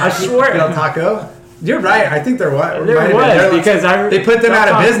 I swear. Del Taco. You're right. I think there was. Because they put them out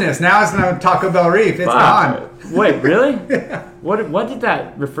of business. Now it's not Taco Bell Reef. It's gone. Wait, really? Yeah. What did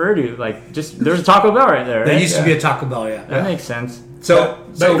that refer to? There's a Taco Bell right there. Right? There used to be a Taco Bell. Yeah, that makes sense.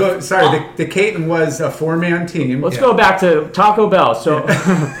 The Caton was a 4-man team. Let's go back to Taco Bell. So,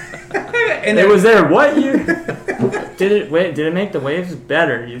 and it was there. What year did it make the waves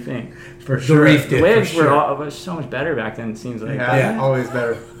better? You think? For sure. The Reef did. The waves were so much better back then. It seems like. Yeah, always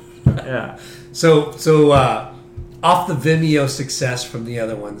better. Yeah. So off the Vimeo success from the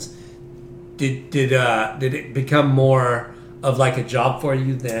other ones, did it become more of a job for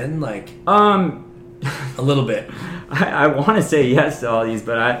you then? A little bit. I want to say yes to all these,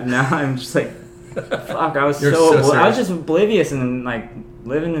 but now I'm just fuck. I was I was just oblivious and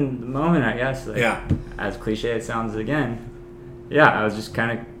living in the moment. I guess. As cliche it sounds again. Yeah, I was just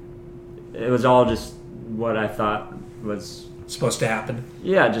kind of. It was all just what I thought was supposed to happen.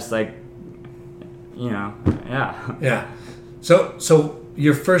 Yeah, just yeah. Yeah. So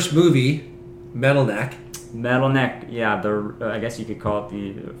your first movie, Metal Neck. Metal Neck, yeah. I guess you could call it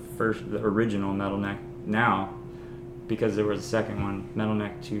the original Metal Neck now, because there was a second one, Metal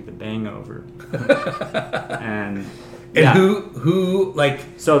Neck 2: The Bangover. and who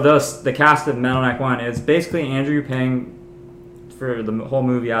So the cast of Metal Neck 1 is basically Andrew paying for the whole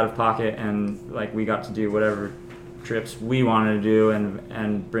movie out of pocket, and we got to do whatever trips we wanted to do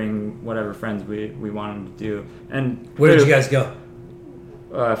and bring whatever friends we wanted to do. And where did you guys go?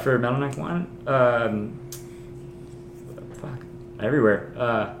 For Metal Neck 1?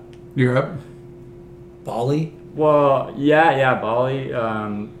 Everywhere. Europe? Bali? Well, yeah, Bali.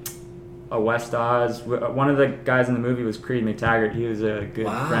 West Oz. One of the guys in the movie was Creed McTaggart. He was a good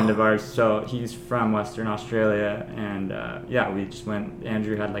friend of ours. So he's from Western Australia. And we just went.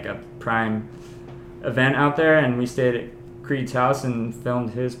 Andrew had a prime event out there, and we stayed at Creed's house and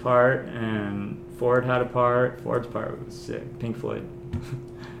filmed his part, and Ford had a part. Ford's part was sick. Pink Floyd.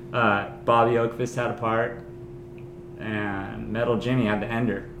 Bobby Oakfist had a part, and Metal Jimmy had the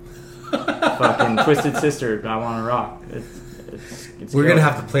ender. Fucking Twisted Sister, I Wanna Rock. It's We're gonna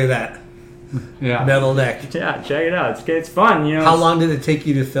have to play that. Yeah. Metal Neck. Yeah, check it out. It's fun, How long did it take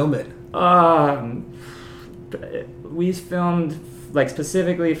you to film it? We filmed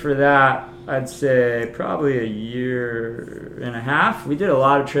specifically for that, I'd say probably a year and a half. We did a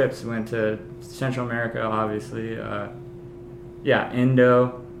lot of trips. We went to Central America, obviously.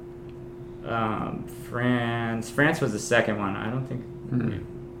 Indo. France. France was the second one. I don't think we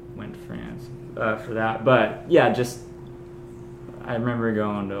went to France for that. But I remember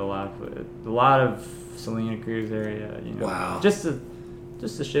going to a lot of Salina Cruz area. Wow. Just the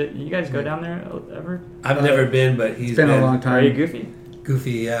shit. You guys go down there ever? I've never been, but he's been a long time. Are you goofy?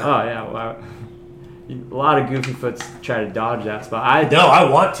 Goofy, yeah. Oh yeah, wow. A lot of goofy foots try to dodge that spot. I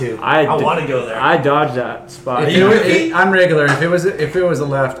want to. I want to go there. I dodged that spot. I'm regular. If it was a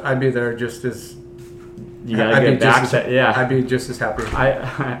left, I'd be there just as. You gotta get back. I'd be just as happy.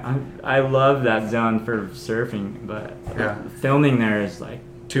 I love that zone for surfing, but filming there is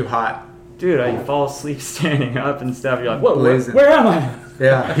too hot. Dude, I fall asleep standing up and stuff. You're like, whoa, where am I?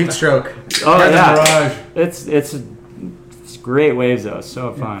 Yeah, heat stroke. Oh yeah, it's great waves though. It's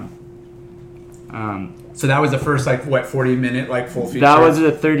so fun. So that was the first 40 minute full feature. That was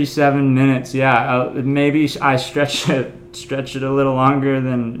a 37 minutes. Yeah, maybe I stretched it a little longer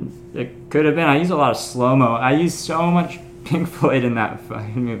than it could have been. I used a lot of slow mo. I used so much Pink Floyd in that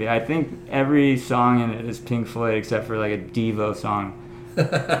fucking movie. I think every song in it is Pink Floyd except for a Devo song.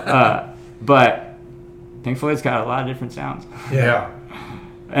 But Pink Floyd's got a lot of different sounds. Yeah.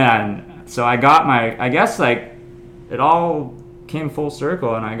 And so I got I guess it all came full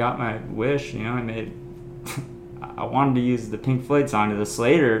circle, and I got my wish. I wanted to use the Pink Floyd song to the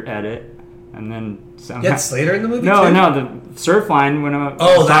Slater edit, and then somehow... You had Slater in the movie No, too? no, the Surfline when I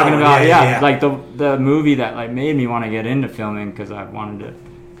was that talking one. about, Yeah. the movie that made me want to get into filming because I wanted to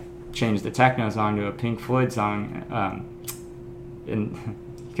change the techno song to a Pink Floyd song. And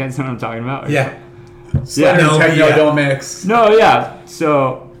you guys know what I'm talking about? Yeah. Slater and techno don't mix. No, yeah.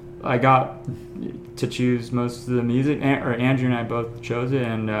 So I got to choose most of the music, or Andrew and I both chose it,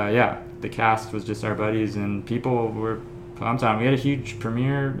 and the cast was just our buddies, and people were pumped on it. We had a huge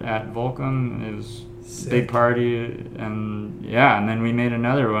premiere at Volcom. It was a big party, and then we made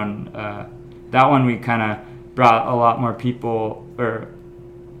another one. That one we kind of brought a lot more people, or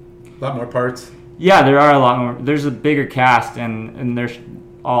a lot more parts. Yeah, there are a lot more. There's a bigger cast, and there's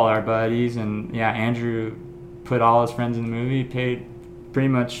all our buddies, and Andrew put all his friends in the movie, paid pretty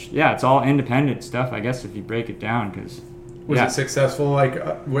much, it's all independent stuff, I guess, if you break it down, because... Was it successful?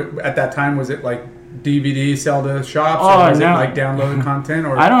 At that time, was it DVD sell to shops, or was no. it downloaded content?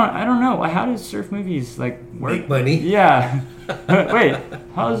 Or I don't know. How do surf movies work? Make money? Yeah. Wait,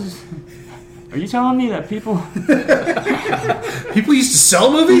 are you telling me that people... People used to sell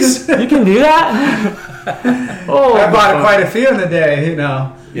movies? You can do that? I bought quite a few in the day,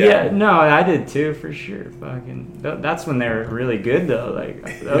 Yeah, no, I did too, for sure. Fucking, that's when they were really good, though.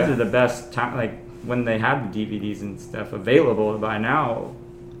 Those are the best time, when they had the DVDs and stuff available. By now,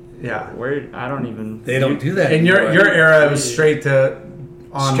 I don't even... They don't do that in anymore. your era, it was straight to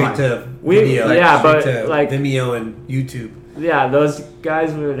online. Straight to video. but to Vimeo and YouTube. Yeah, those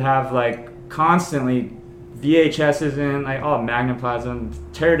guys would have constantly VHSs in, Magnoplasm,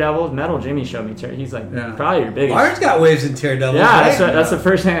 Daredevils, Metal Jimmy showed me. He's probably your biggest. Lars got waves in Daredevils. Yeah, right? that's the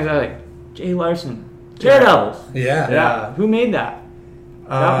first thing I was Jay Larson, Daredevils. Yeah. Who made that?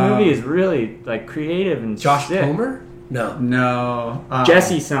 That movie is really creative and Josh sick. Homer? No.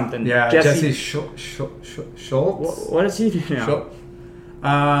 Jesse something. Yeah, Jesse Schultz. What does he do now?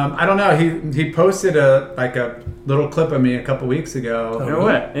 I don't know. He posted a little clip of me a couple weeks ago. You know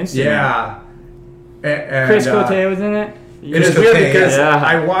what? Instagram. Yeah. And, Chris Cote was in it. It is weird because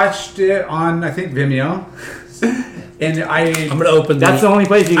I watched it on, I think, Vimeo. And I'm going to open That's the only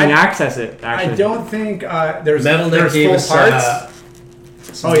place you can access it, actually. I don't think there's full parts.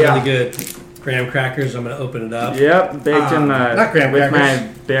 Really good graham crackers. I'm going to open it up. Yep, baked them not graham with crackers.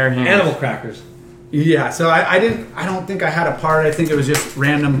 my bare hands. Animal crackers. Yeah, so I don't think I had a part. I think it was just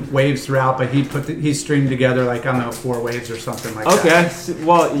random waves throughout, but he streamed together 4 waves or something like that. Okay,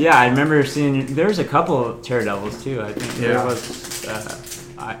 well, yeah, I remember seeing there was a couple of Daredevils too. I think there was.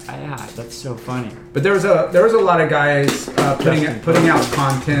 That's so funny. But there was a lot of guys putting out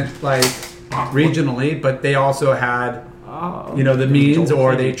content regionally, but they also had the means,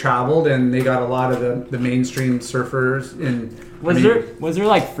 or they traveled and they got a lot of the mainstream surfers in. Was there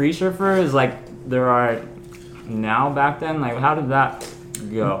free surfers there are now back then? How did that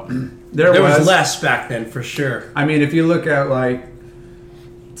go? There was less back then, for sure. I mean, if you look at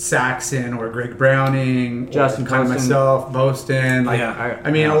Saxon or Greg Browning, Justin, or kind of myself, Boston.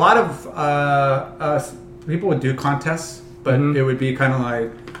 A lot of people would do contests, but it would be kind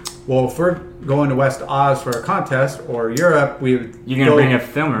of well, if we're going to West Oz for a contest or Europe, you're gonna bring a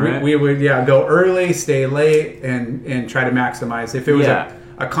filmer, right? We would go early, stay late, and try to maximize. If it was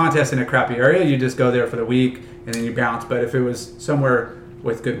a contest in a crappy area, you just go there for the week and then you bounce. But if it was somewhere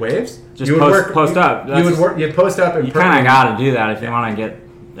with good waves, you would post up. You'd post up. You kind of got to do that if you want to get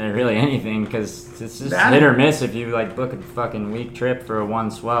really anything, because it's just hit or miss. If you book a fucking week trip for one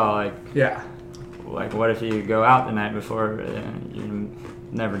swell, what if you go out the night before you've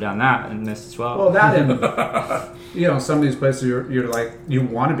never done that and missed 12? Well, that and some of these places you're you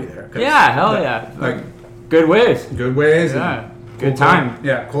want to be there. Yeah, hell yeah. Good waves. Good waves. Yeah. Good time.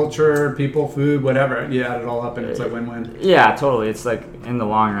 Yeah, culture, people, food, whatever. You add it all up and it's win-win. Yeah, totally. It's in the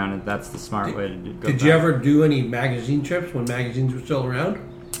long run, that's the smart way to do it. Did you ever do any magazine trips when magazines were still around?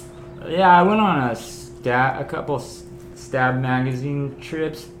 Yeah, I went on a couple Stab magazine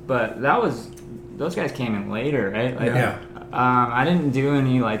trips, but those guys came in later, right? I didn't do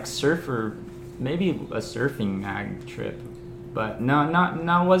any surfer, maybe a surfing mag trip, but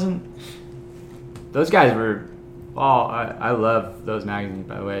no, wasn't. Those guys were I love those magazines,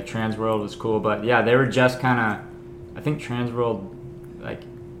 by the way. Transworld was cool, but yeah, they were just kind of, I think Transworld, like,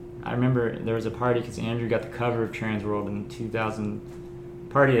 I remember there was a party because Andrew got the cover of Transworld in 2000,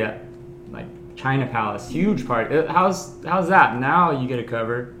 party at like China Palace, huge party. How's that? Now you get a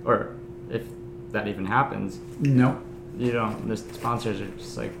cover, or if that even happens. No. You don't, the sponsors are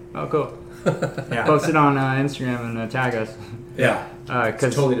just like, oh, cool. Yeah. Post it on Instagram and tag us. Yeah. It's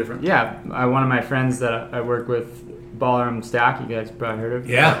totally different. Yeah. One of my friends that I work with, Ballroom Stack, you guys probably heard of.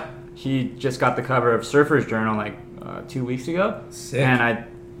 Yeah. He just got the cover of Surfer's Journal like 2 weeks ago. Sick. And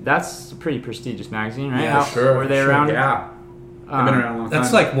that's a pretty prestigious magazine, right? Yeah, sure. Were they sure, around? Yeah. They've been around a long time.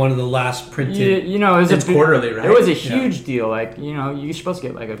 That's like one of the last printed. You know, it's quarterly, right? It was a huge deal. Like, you know, you're supposed to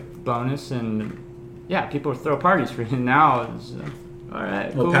get like a bonus, and yeah, people throw parties for it. Now it's all right. A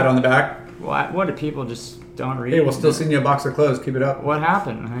little cool. pat on the back. What do people just don't read? Hey, we'll still send you a box of clothes. Keep it up. What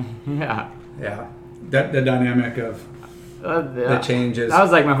happened? Yeah. Yeah. The dynamic of the changes. That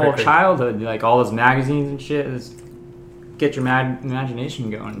was like my whole quickly. childhood. Like all those magazines and shit. Get your imagination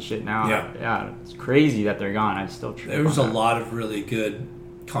going and shit now. Yeah. It's crazy that they're gone. I still trip There was on a that. lot of really good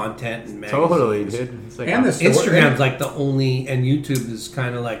content and magazines. Totally, dude. It's like And the Instagram's like the only, and YouTube is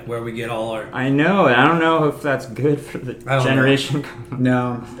kind of like where we get all our. I know, and I don't know if that's good for the generation.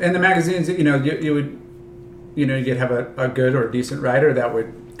 No, and the magazines, you know, you would, you know, you'd have a good or decent writer that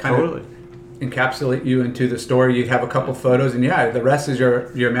would kind Totally. of encapsulate you into the story. You'd have a couple photos, and yeah, the rest is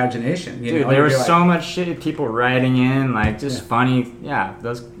your imagination. You Dude, know? there You'd was be like, so much shit. People writing in, like, just Yeah. funny. Yeah,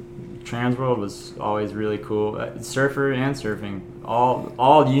 those Transworld was always really cool. Surfer and surfing,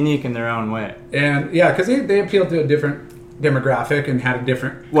 all unique in their own way. and yeah, because they appealed to a different demographic and had a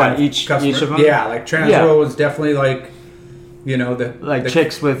different What, kind each of them? Yeah, like Transworld Yeah. was definitely like, you know, the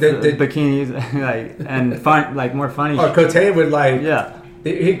Chicks with the bikinis, like, and fun, like more funny. Oh, Cote would like, Yeah.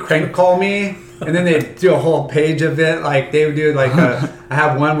 he'd crank call me, and then they'd do a whole page of it. Like they would do like I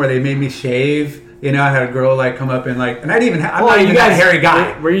have one where they made me shave. You know, I had a girl like come up and like, and I'd even I'm not even that hairy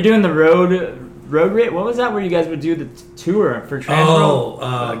guy. Were you doing the road rate? What was that? Where you guys would do the tour for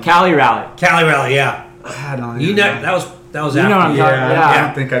Transworld? Cali Rally. Cali Rally, yeah. I don't You know, that was You know what I'm after. talking about? I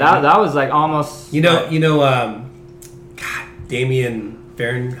don't think I did. that was like almost. You know, God, Damien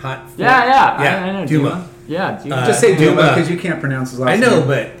Fahrenheit. Yeah. I know Duma. Yeah, Duma. Just say Duma Duma. because you can't pronounce his last I name. know,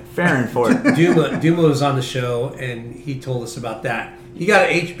 but Fahrenheit. Duma was on the show, and he told us about that. He got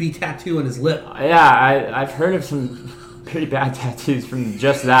an HB tattoo on his lip. Yeah, I've heard of some pretty bad tattoos from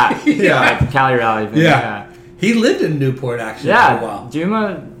just that. Yeah. Like Cali Rally thing. Yeah. He lived in Newport actually Yeah, for a while.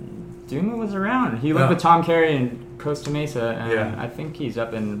 Duma was around. He lived Yeah. with Tom Carey in Costa Mesa, and Yeah. I think he's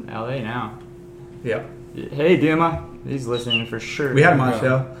up in LA now. Yeah, Hey, Duma. He's listening for sure. we had him on the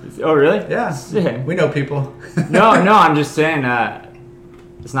show. Oh, really? Yeah, Sick. we know people. No, I'm just saying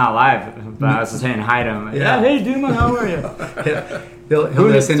it's not live, but I was just saying hi to him. Yeah. Hey, Duma, how are you? He'll Who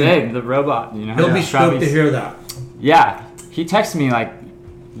is listen. Dave, the robot? You know, He'll be Probably- stoked to hear that. Yeah, he texted me like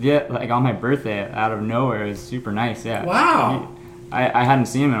on my birthday out of nowhere. It was super nice. Yeah. Wow. I hadn't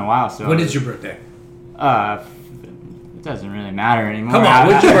seen him in a while. So When is your birthday? It doesn't really matter anymore. Come on,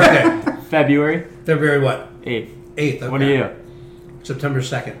 when's your birthday? February February what? 8th. 8th. What are you? September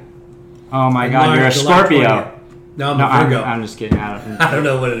 2nd. Oh my And God, March, you're a July Scorpio. 20th. No, I'm No, a Virgo. I'm just kidding. I don't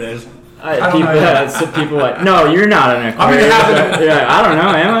know what it is. don't People, know. some people like, no, you're not an I'm Aquarius. gonna have Yeah, I don't know,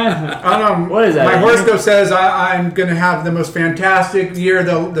 am I? What is that? My horoscope says I'm going to have the most fantastic year.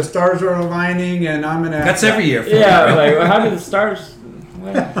 The stars are aligning, and I'm going to. That's every year. For Yeah, me. like how do the stars?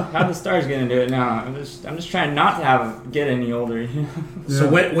 How the stars get into it now? I'm just trying not to get any older. So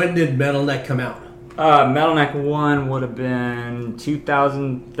when did Metal Neck come out? Metal Neck 1 would have been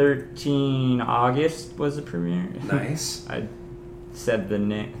 2013 August was the premiere. Nice. I said the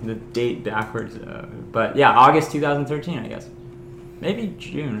date backwards, but yeah, August 2013, I guess. Maybe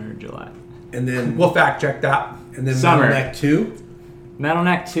June or July. And then We'll fact check that. and then Summer. Metal Neck 2. Metal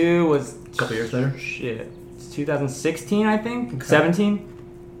Neck 2 was A couple years later. shit. It's 2016, I think. Okay. 17.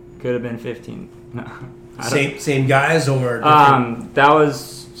 Could have been 15. No. I don't- Same guys or different? that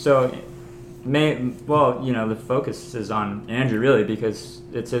was so. Well, you know, the focus is on Andrew really because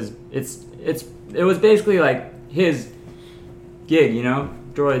it's his. It was basically like his gig, you know.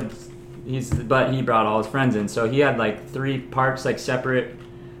 Droid. But he brought all his friends in, so he had like 3 parts, like separate.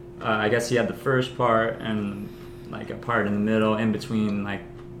 I guess he had the first part and like a part in the middle, in between like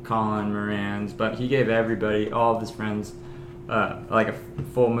Colin Moran's. But he gave everybody, all of his friends, like a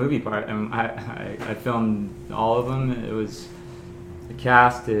full movie part, and I filmed all of them. It was. The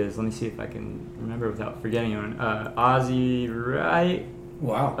cast is, let me see if I can remember without forgetting anyone. Ozzy Wright,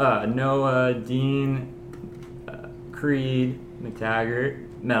 Wow. Noah, Dean, Creed, McTaggart,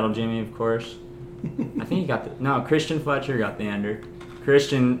 Metal Jimmy, of course, I think he got Christian Fletcher got the ender.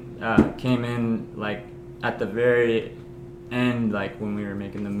 Christian came in like at the very end, like when we were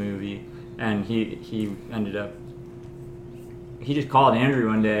making the movie, and he ended up. He just called Andrew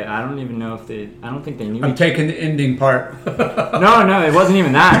one day. I don't even know if I don't think they knew. I'm taking the ending part. No, it wasn't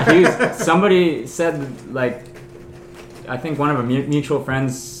even that. Somebody said, like, I think one of our mutual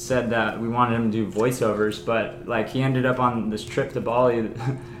friends said that we wanted him to do voiceovers, but like he ended up on this trip to Bali.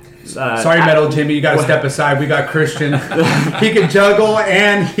 Sorry, Metal Jimmy, you got to step aside. We got Christian. He can juggle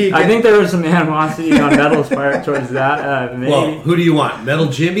and he can... I think there was some animosity on Metal's part towards that. Maybe. Well, who do you want, Metal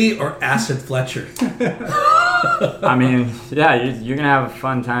Jimmy or Acid Fletcher? I mean, yeah, you're going to have a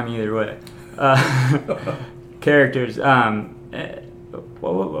fun time either way. Characters.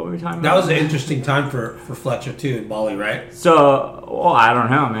 What were we talking about? That was an interesting time for Fletcher, too, in Bali, right? So, well, I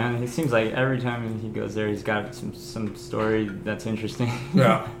don't know, man. It seems like every time he goes there, he's got some story that's interesting.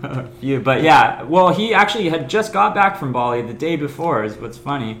 Yeah. But yeah, well, he actually had just got back from Bali the day before, is what's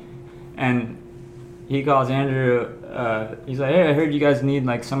funny. And he calls Andrew, he's like, hey, I heard you guys need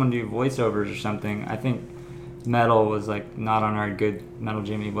like someone to do voiceovers or something. I think Metal was like not on our good, Metal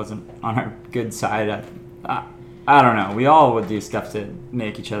Jimmy wasn't on our good side. I don't know. We all would do stuff to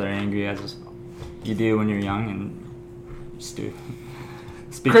make each other angry, as you do when you're young, and just do.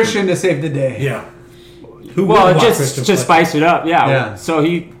 Christian to save the day. Yeah. Just spice it up. Yeah. So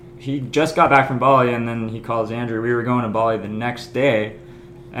he just got back from Bali, and then he calls Andrew. We were going to Bali the next day,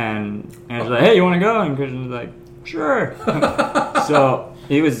 and Andrew's like, "Hey, you want to go?" And Christian was like, "Sure." So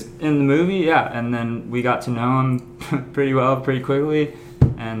he was in the movie, yeah, and then we got to know him pretty well, pretty quickly,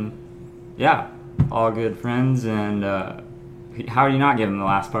 and yeah. All good friends, and how do you not give him the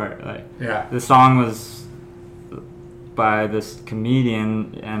last part? Like, yeah, the song was by this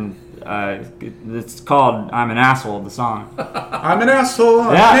comedian, and it's called "I'm an Asshole." The song. I'm an asshole. Yeah.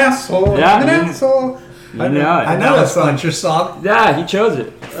 I'm an asshole. Yeah, I'm an asshole. You know it. I know That's Fletcher's song. Yeah, he chose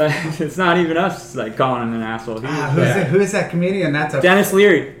it. It's not even us like calling him an asshole. Who is that comedian? That's Dennis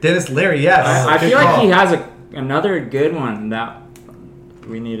Leary. Dennis Leary. Yes. I feel like he has another good one that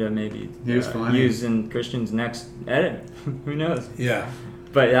we need to maybe use in Christian's next edit. Who knows? Yeah.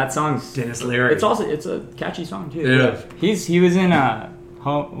 But that song's Dennis Leary. It's a catchy song too. Yeah. He was in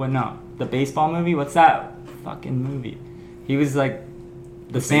the baseball movie. What's that fucking movie? He was like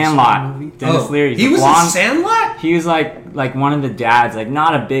the Sandlot. Dennis Leary. He was in Sandlot? He was like one of the dads, like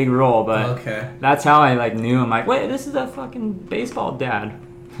not a big role, but that's how I like knew him. Like, wait, this is a fucking baseball dad.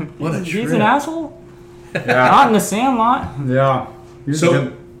 What a trip. He's an asshole. Yeah. Not in the Sandlot. Yeah.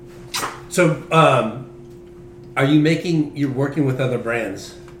 So, are you're working with other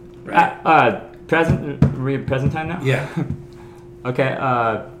brands, right? Present time now? Yeah. Okay,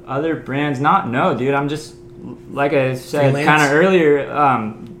 other brands, no, dude, I'm just, like I said Freelance? kind of earlier,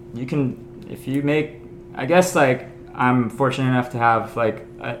 you can, if you make, I guess, like, I'm fortunate enough to have, like,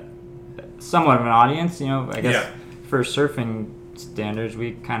 somewhat of an audience, you know, I guess, for surfing standards,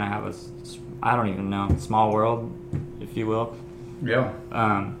 we kind of have I don't even know, small world, if you will. Yeah.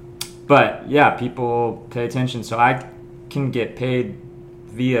 But yeah, people pay attention, so I can get paid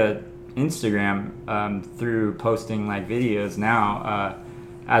via Instagram through posting like videos now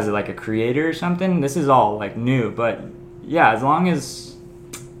as like a creator or something. This is all like new, but yeah, as long as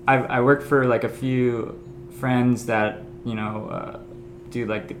I work for like a few friends that do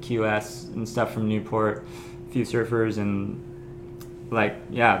like the QS and stuff from Newport, a few surfers, and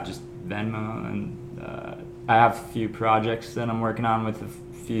like just Venmo, and I have a few projects that I'm working on with a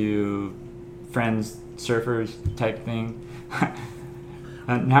few friends, surfers type thing.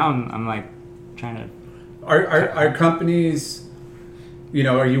 And now I'm like trying to. Are companies,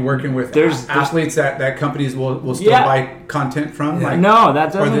 are you working with athletes that companies will still buy content from? Like, no,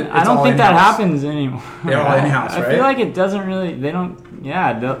 that doesn't. I don't think that happens anymore. They're all in-house, right? I feel like it doesn't really. They don't.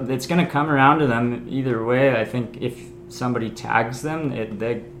 Yeah, it's gonna come around to them either way. I think if somebody tags them,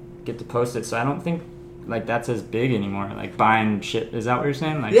 they get to post it. So I don't think like that's as big anymore. Like buying shit. Is that what you're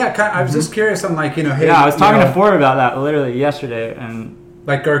saying? Like, I was just curious. I'm like, hey. Yeah, I was talking to Ford about that literally yesterday, and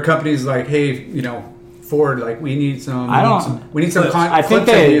like, are companies like, hey, Ford, like we need some. We need some I think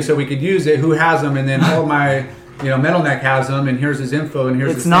clips of you so we could use it. Who has them? And then all my. Metal Neck has them, and here's his info, and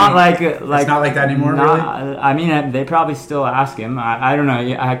here's. It's not like it's not like that anymore. Really? I mean, they probably still ask him. I don't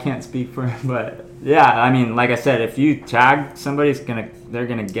know. I can't speak for him, but yeah. I mean, like I said, if you tag somebody, they're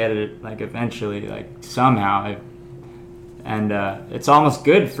gonna get it like eventually, like somehow, and it's almost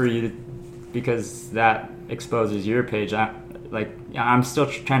good for you because that exposes your page. I'm still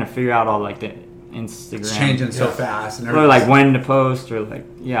trying to figure out all like the Instagram. It's changing so fast. And Or like when to post, or like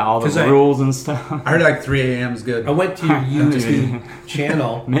all the rules and stuff. I heard like 3 a.m. is good. I went to your YouTube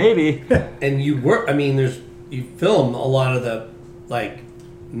channel. Maybe. And you you film a lot of the like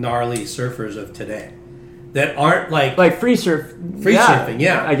gnarly surfers of today that aren't like free surfing.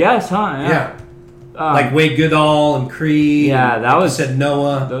 Yeah. I guess, huh? Yeah. Like Wade Goodall and Creed. Yeah, that was said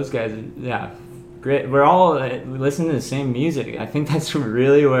Noah. Those guys, great. We're all listening to the same music. I think that's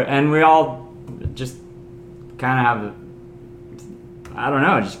really where, and we all just kind of have, I don't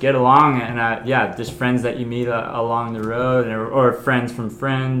know, just get along, and just friends that you meet along the road, or friends from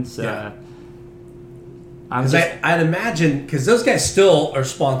friends. Yeah. I'd imagine, because those guys still are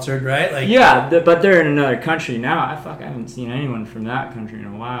sponsored, right? Like but they're in another country now. I haven't seen anyone from that country in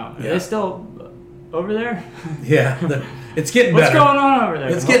a while. Are they still over there? Yeah, it's getting better. What's going on over there?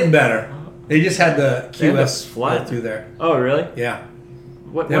 It's getting better. They just had the QS flood through there. Oh, really? Yeah.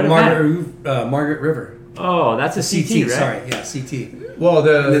 What Margaret River. Oh, that's a CT, right? Sorry, yeah, CT. Well,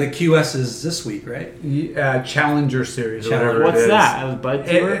 and then the QS is this week, right? Challenger Series. What's that? That was Bud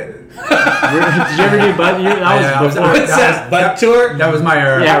Tour? Did you ever do Bud Tour? That was before. What's that? Bud Tour? That was my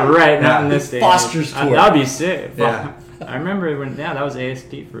era. Yeah, right. Not in this day. Foster's Tour. That would be sick. Yeah. I remember when, that was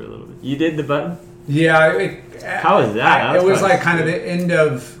ASP for a little bit. You did the Bud? Yeah. How was that? It was like kind of the end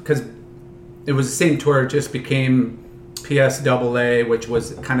of, because it was the same tour, it just became PSAA, which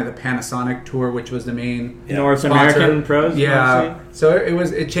was kind of the Panasonic tour, which was the main North sponsor. American pros. Yeah, so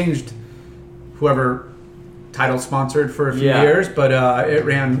it changed whoever title sponsored for a few years, but it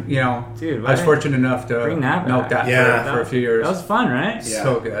ran. Dude, I was fortunate enough to milk that for a few years. That was fun, right? Yeah.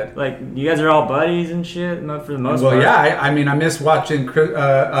 So good. Like you guys are all buddies and shit for the most part. Well, yeah. I mean, I miss watching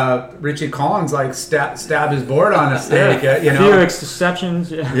Richie Collins like stab his board on a stake. A few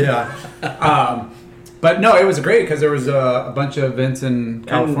exceptions. Yeah. But no, it was great because there was a bunch of events in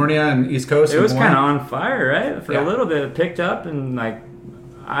California and East Coast. It was kind of on fire, right? For a little bit, it picked up, and like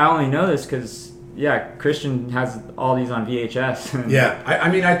I only know this because Christian has all these on VHS. Yeah, I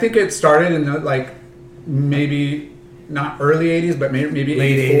mean, I think it started in the maybe not early 80s, but maybe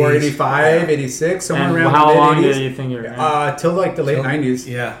late 84, 80s. 85, 86, somewhere and around how the long mid-80s. did you think you were till like the late 90s.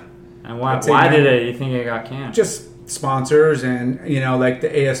 Yeah. And why did you think it got canned? Just sponsors, and like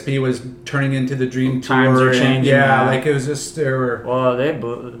the ASP was turning into the Dream Tour. Times are changing. Like it was just there were. Well, they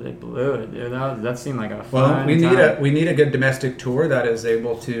blew it. Dude. That seemed like a fun. Well, we need a good domestic tour that is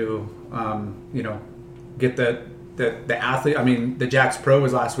able to, get the athlete. I mean, the Jax Pro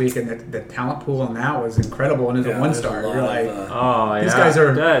was last week, and the talent pool on that was incredible, and it's a 1-star. You're like, these guys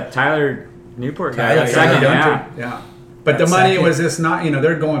are Tyler Newport guy. Second, yeah. But the money was just not,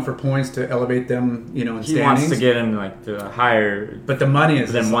 they're going for points to elevate them, in standings. He wants to get in like the higher. But the money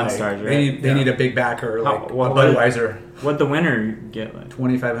is than 1-stars, right? They need a big backer, like a Budweiser. What'd the winner get? Like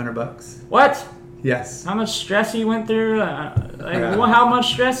 $2,500. What? Yes. How much stress he went through? How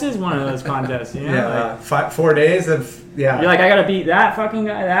much stress is one of those contests? Yeah, 4 days of You're like, I gotta beat that fucking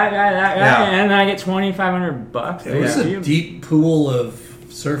guy, that guy, and then I get $2,500. It was a deep pool of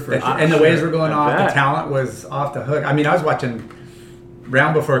surfers, and the waves were going off. The talent was off the hook. I mean, I was watching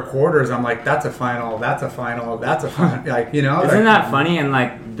round before quarters. I'm like, that's a final. That's a final. That's a final. Isn't that funny? And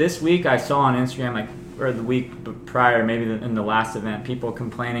like this week, I saw on Instagram, or the week prior, maybe in the last event, people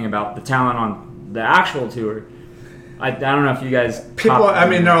complaining about the talent on the actual tour. I don't know if you guys. They're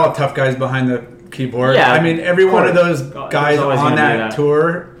all tough guys behind the keyboard. Yeah, I mean, every one of those guys on that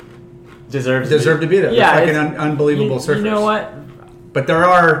tour deserve to be there. Yeah, they're fucking unbelievable surfers. You know what? But there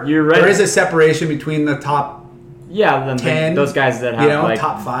are. You're right. There is a separation between the top. Yeah, 10, those guys that have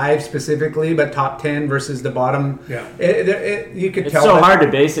top 5 specifically, but top 10 versus the bottom. Yeah, you could it's tell. It's so hard to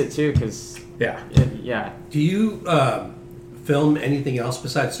base it too, because Do you film anything else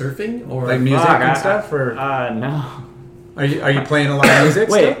besides surfing or like music and stuff? Or no. Are you playing a lot of music?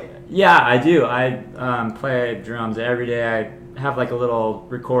 Wait, still? Yeah, I do. I play drums every day. I have like a little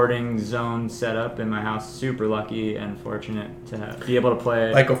recording zone set up in my house. Super lucky and fortunate to be able to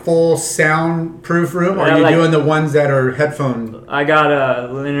play. Like a full soundproof room, or are you doing the ones that are headphone? I got a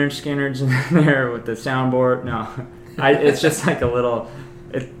Leonard Skinner's in there with the soundboard. No, it's just like a little.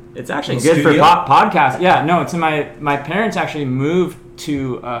 It's actually good studio? for podcasts. Yeah, no, it's in my parents actually moved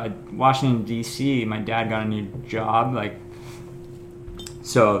to Washington D.C. My dad got a new job,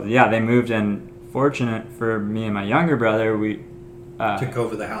 so yeah, they moved, and fortunate for me and my younger brother, we took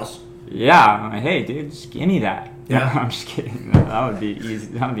over the house. Yeah, I'm like, hey, dude, just give me that. Yeah, I'm just kidding. That would be easy.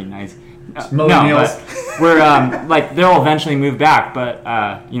 That would be nice. Millennials. But we're they'll eventually move back, but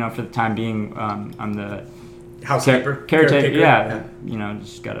for the time being, I'm the housekeeper, caretaker. Yeah,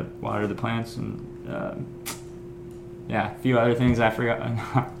 just gotta water the plants and a few other things I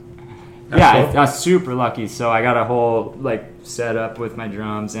forgot. That's cool. I was super lucky. So I got a whole like setup with my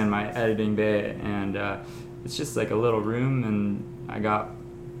drums and my editing bay, and it's just like a little room, and I got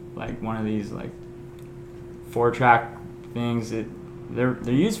like one of these like 4-track things. They're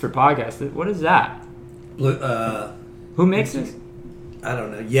used for podcasts. What is that? Who makes this? I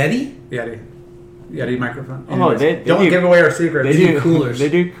don't know. Yeti microphone. Anyways, they don't give away our secrets. They do coolers. They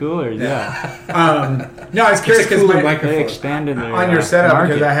do coolers. Yeah. No, I was curious because they expanded their, on your setup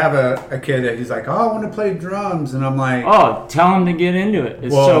market. because I have a kid that he's like, oh, I want to play drums, and I'm like, oh, tell him to get into it.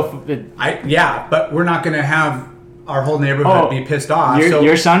 It's but we're not going to have our whole neighborhood be pissed off.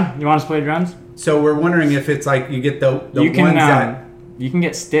 Your son, you want us to play drums? So we're wondering if it's like you get the you can, ones that you can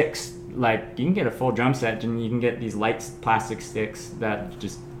get sticks. Like you can get a full drum set, and you can get these light plastic sticks that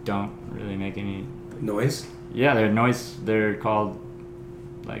just don't really make any noise. Yeah, they're called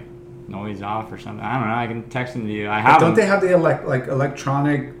like noise off or something. I don't know. I can text them to you. I have don't them. they have the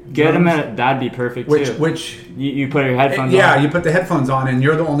electronic? Get drums? them. That'd be perfect too. Which you put your headphones on. Yeah, you put the headphones on, and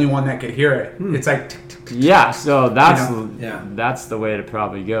you're the only one that could hear it. It's like yeah. So that's that's the way to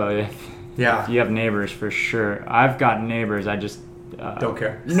probably go. If you have neighbors, for sure. I've got neighbors. I just don't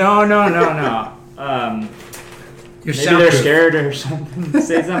care. No. You're maybe they're scared or something.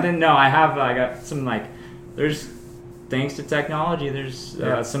 Say something. No, I got some like. There's thanks to technology. There's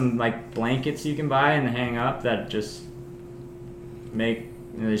some like blankets you can buy and hang up that just make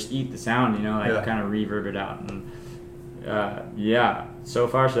just eat the sound. Kind of reverb it out. And so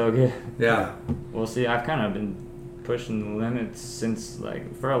far so good. Yeah. We'll see. I've kind of been pushing the limits since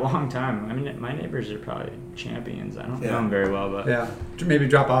like for a long time. I mean, my neighbors are probably champions. I don't know them very well, but maybe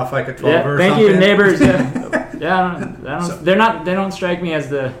drop off like a 12 or thank something. You neighbors. They don't strike me as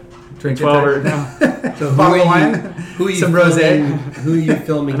the 12er. No. So who are you some filming? Who are you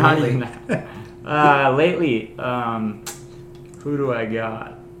filming Not lately? even that. Lately, who do I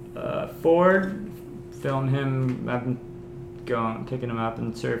got? Ford. Filmed him. I've been picking him up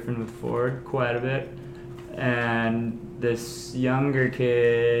and surfing with Ford quite a bit. And this younger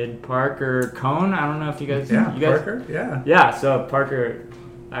kid, Parker Cohn. I don't know if you guys. Parker. Yeah. So Parker,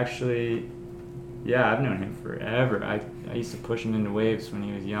 actually, I've known him forever. I used to push him into waves when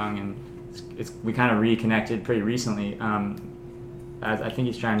he was young, and we kind of reconnected pretty recently. As I think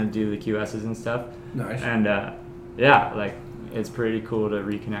he's trying to do the QSs and stuff. Nice. And it's pretty cool to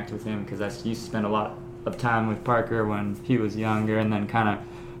reconnect with him because I used to spend a lot of time with Parker when he was younger, and then kind of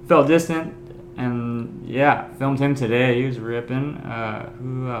felt distant. And filmed him today. He was ripping.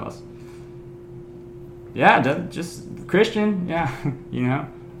 Who else? Just Christian. Yeah,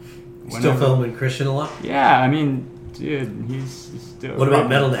 Still filming Christian a lot? Yeah, I mean, dude, he's still. What about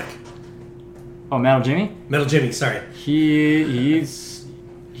Metal Neck? Oh, Metal Jimmy? Metal Jimmy, sorry. He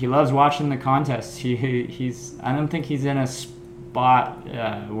loves watching the contests. He's I don't think he's in a spot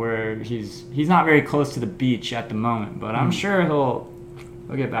where he's not very close to the beach at the moment, but I'm sure he'll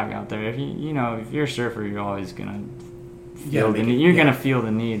get back out there. If if you're a surfer, you're always gonna feel the need. You're gonna feel the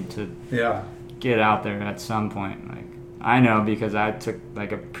need to get out there at some point. Like I know because I took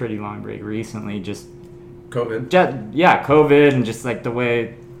like a pretty long break recently. Just COVID. COVID, and just like the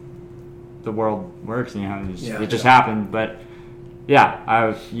way the world works. It just happened. But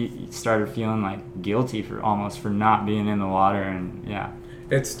I started feeling like guilty for not being in the water, and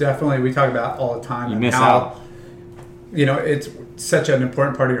it's definitely we talk about all the time. You miss out. It's such an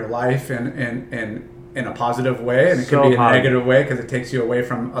important part of your life and in a positive way, and it can be a negative way because it takes you away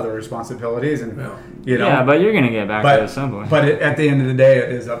from other responsibilities and but you're gonna get back to it at some point. But at the end of the day,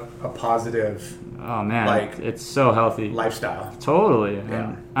 it is a positive. Oh man, it's so healthy lifestyle. Totally.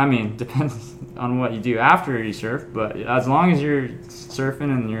 And, I mean, depends on what you do after you surf, but as long as you're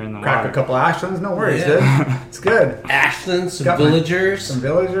surfing and you're in the water. Crack a couple Ashlands, no worries, dude. It's good. Ashlands, some villagers. Some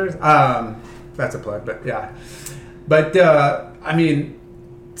villagers. That's a plug, but yeah. But I mean,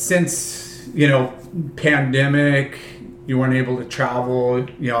 since pandemic, you weren't able to travel.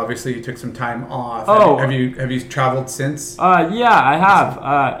 Obviously you took some time off. Oh, have you traveled since? I have.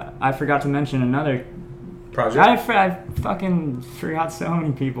 I forgot to mention another project. I fucking forgot so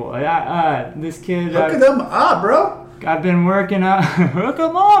many people. This kid. Hook them up, bro. I've been working up. Hook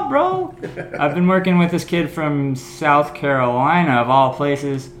them up, bro. I've been working with this kid from South Carolina, of all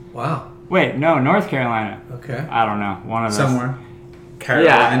places. Wow. Wait, no, North Carolina. Okay. I don't know. One of those. Somewhere.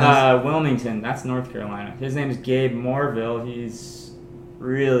 Wilmington. That's North Carolina. His name is Gabe Morville. He's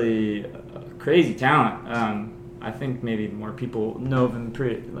really a crazy talent. I think maybe more people know of him.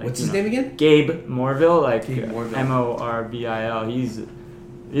 What's his name again? Gabe Morville, Gabe Morville. Morbil.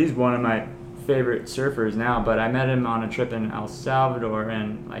 He's one of my favorite surfers now. But I met him on a trip in El Salvador,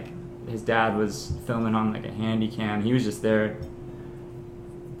 and like his dad was filming on like a handy cam. He was just there.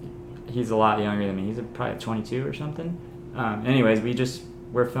 he's a lot younger than me. He's probably 22 or something. Anyways,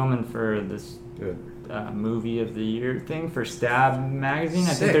 we're filming for this movie of the year thing for Stab magazine.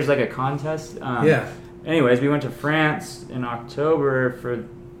 I think there's like a contest. Anyways, we went to France in October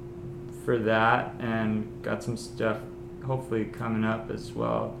for that and got some stuff hopefully coming up as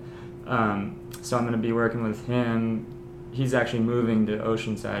well. So I'm going to be working with him. He's actually moving to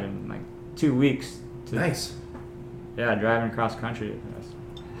Oceanside in like 2 weeks. Nice. Yeah, driving across country.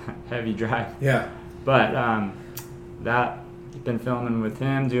 Heavy drive. Yeah. But that been filming with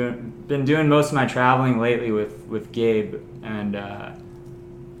him. Been doing most of my traveling lately with Gabe and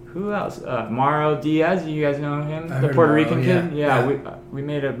who else? Mauro Diaz. You guys know him, the Puerto Rican kid. Yeah. We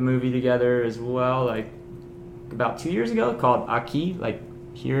made a movie together as well, like about 2 years ago, called Aquí, like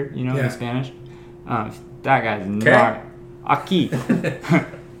here, in Spanish. That guy's not Aquí.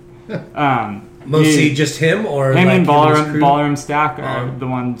 Mostly just him, or him like and Ballroom Stack are the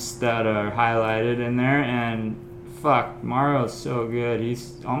ones that are highlighted in there. And fuck, Mario's so good.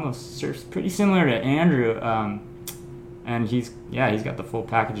 He's almost surfs pretty similar to Andrew, and he's got the full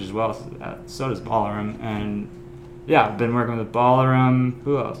package as well. So does Ballroom, and I've been working with Ballroom.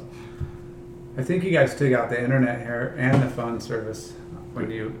 Who else? I think you guys took out the internet here and the phone service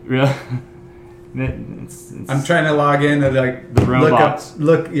when you really. I'm trying to log in to like the robots.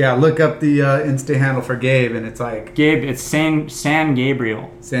 Look up the Insta handle for Gabe, and it's like Gabe. It's San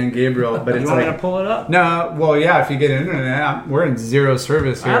Gabriel. San Gabriel, but it's you want like me to pull it up? No, well, yeah. If you get internet, we're in zero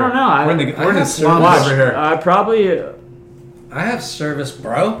service here. I don't know. We're in the slums over here. I have service,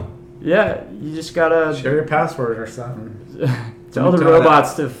 bro. Yeah, you just gotta share your password or something. Tell the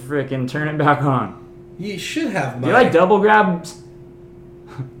robots to freaking turn it back on. You should have. Do you like double grabs?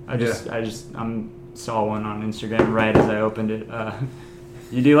 I saw one on Instagram right as I opened it.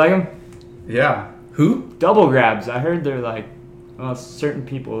 You do like them? Yeah. Who? Double grabs. I heard they're like, well, certain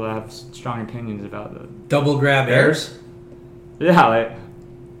people have strong opinions about the double grab airs. Yeah,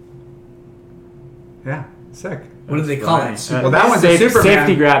 sick. What do they call it? Well, that one's a Superman.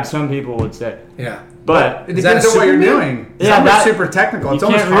 Safety grab. Some people would say. Yeah. But it depends on what you're doing. Yeah, that's super technical. It's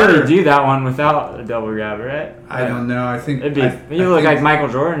almost harder. You can't really do that one without a double grab, right? I don't know. I think you look like Michael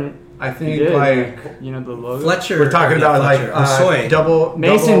Jordan. I think like the logo. Fletcher. We're talking about Fletcher. double.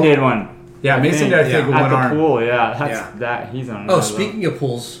 Mason did one. Yeah, Mason did. I think with one arm. At the pool. Yeah, that he's on. Oh, speaking of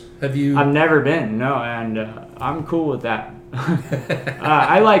pools, have you? I've never been. No, and I'm cool with that.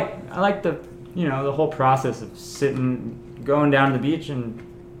 I like the the whole process of going down to the beach and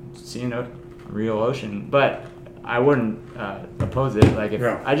seeing a real ocean, but I wouldn't oppose it. Like if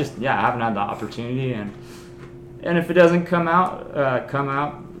I haven't had the opportunity, and if it doesn't come out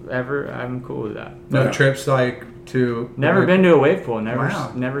ever, I'm cool with that. No trips to. Never been to a wave pool.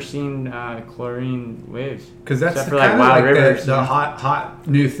 Never seen chlorine waves. Because that's except for kind of wild like rivers. the hot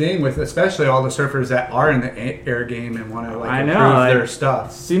new thing with especially all the surfers that are in the air game and want to improve their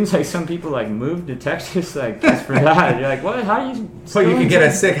stuff. Seems like some people moved to Texas just for that. You're like, what? How do you? So you can get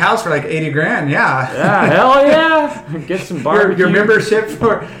a sick house for like $80,000. Yeah. Yeah. Hell yeah. Get some barbecue. Your membership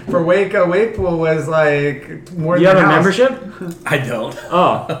for Wake Wave Pool was like more than. You have a membership? I don't.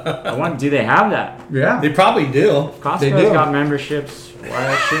 Oh, do they have that? Yeah, they probably do. Costco's got memberships.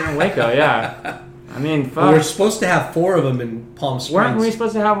 Why shouldn't in Waco? Yeah. I mean, fuck. Well, we're supposed to have 4 of them in Palm Springs. Weren't we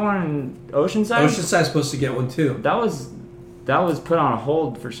supposed to have one in Oceanside? Oceanside's supposed to get one too. That was put on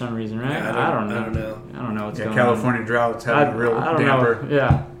hold for some reason, right? Yeah, I don't know. I don't know what's going California droughts having a real damper.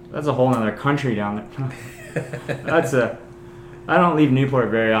 Yeah, that's a whole other country down there. I don't leave Newport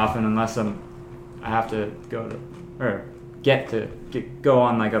very often unless I have to go to or go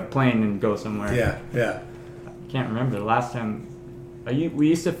on like a plane and go somewhere. Yeah. I can't remember the last time. We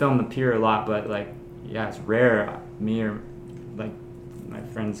used to film the pier a lot, but it's rare. Me or my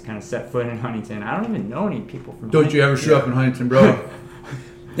friends kind of set foot in Huntington. I don't even know any people from. Don't you ever show up in Huntington, bro?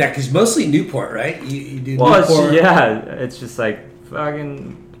 Yeah, because mostly Newport, right? You do Newport. It's just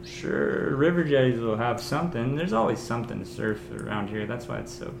fucking sure. River jetties will have something. There's always something to surf around here. That's why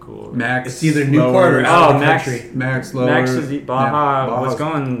it's so cool. Max, it's either Newport or out of the country. Max Lower. Max is Baja was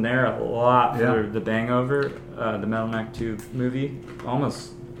going there a lot for the Bangover, the Metal Neck 2 movie.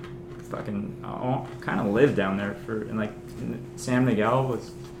 Almost fucking kind of lived down there San Miguel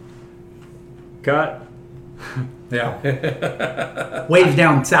was cut. Yeah. Waves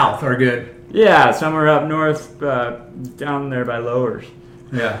down south are good. Yeah, somewhere up north, down there by Lowers.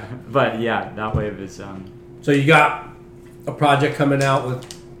 Yeah. But that wave is. So you got a project coming out with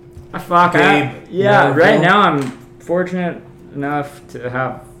Gabe? Right now I'm fortunate enough to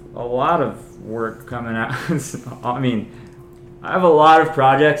have a lot of work coming out. I mean, I have a lot of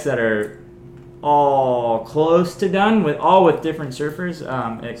projects that are all close to done with different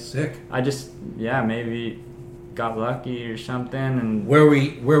surfers. Sick. I just maybe got lucky or something. And Where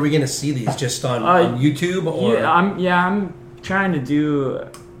are we gonna see these? Just on YouTube or? I'm trying to do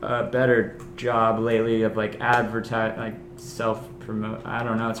a better job lately of like self promote. I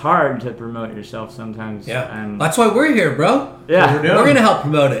don't know. It's hard to promote yourself sometimes. Yeah. And that's why we're here, bro. Yeah. We're gonna help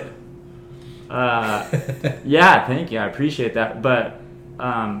promote it. Yeah, thank you. I appreciate that. But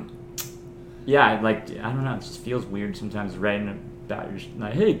I don't know. It just feels weird sometimes writing about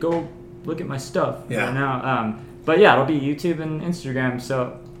like, hey, go look at my stuff right now. But yeah, it'll be YouTube and Instagram.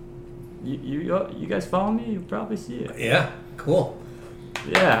 So you guys follow me, you'll probably see it. Yeah, cool.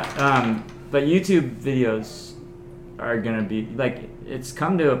 Yeah, but YouTube videos are gonna be like, it's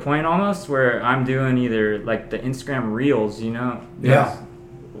come to a point almost where I'm doing either like the Instagram Reels, you know. Yeah.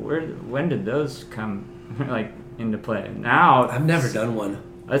 When did those come like into play? Now I've never done one.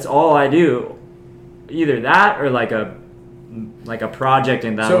 That's all I do. Either that or like a project,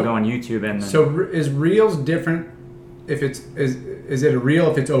 and that'll go on YouTube. And then, so is Reels different? If it's is it a reel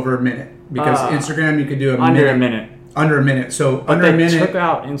if it's over a minute? Because Instagram you could do under a minute. Under a minute. So but under a minute. They took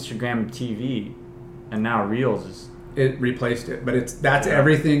out Instagram TV, and now Reels it replaced it. But that's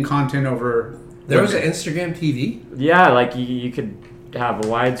everything content over. There was an Instagram TV. Yeah, like you could have a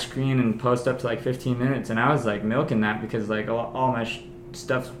widescreen and post up to like 15 minutes, and I was like milking that because like all my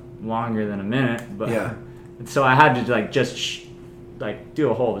stuff's longer than a minute. But yeah. So I had to like just do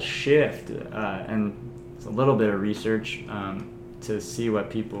a whole shift and it's a little bit of research to see what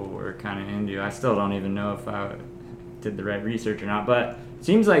people were kind of into. I still don't even know if I did the right research or not, but it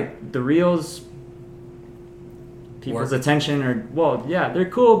seems like the Reels, people's attention they're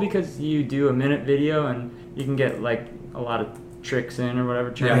cool because you do a minute video and you can get like a lot of tricks in or whatever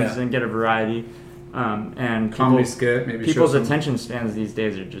terms and get a variety. And comedy skit, maybe people's attention spans these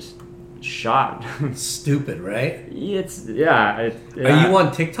days are just shot. Stupid, right? Are you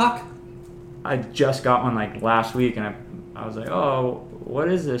on TikTok? I just got one like last week, and I was like, oh, what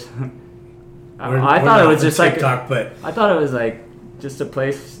is this? I thought it was just TikTok, but I thought it was like just a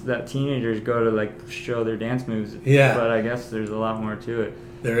place that teenagers go to like show their dance moves. Yeah. But I guess there's a lot more to it.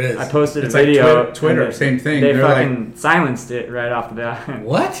 There is. I posted a video. Like Twitter, same thing. They fucking silenced it right off the bat.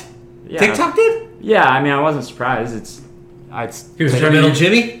 What? Yeah. TikTok did? Yeah, I mean, I wasn't surprised. He was trying Little to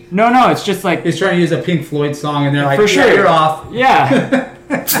Jimmy? No, it's just like he's trying to use a Pink Floyd song, and they're like, for sure, you're off. Yeah.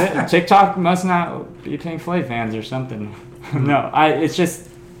 TikTok must not be Pink Floyd fans or something. No, it's just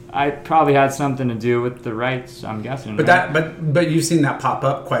I probably had something to do with the rights, I'm guessing. But but you've seen that pop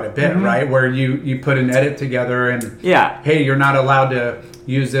up quite a bit, right? Where you put an edit together and hey, you're not allowed to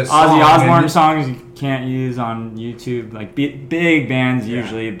use this Ozzy Osbourne songs you can't use on YouTube, like big bands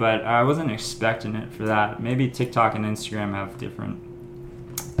usually, but I wasn't expecting it for that. Maybe TikTok and Instagram have different.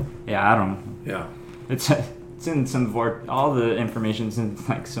 Yeah, I don't know. Yeah, it's in some all the information's in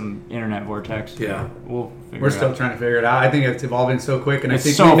like some internet vortex. Yeah, we're still trying to figure it out. I think it's evolving so quick, and I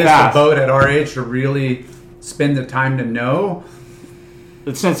think so we missed fast. the boat at our age to really spend the time to know.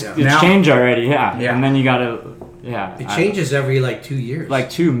 It's changed already, yeah. And then you gotta. Yeah, it changes every like 2 years. Like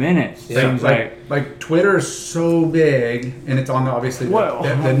 2 minutes. Yeah. Like Twitter's so big, and it's on obviously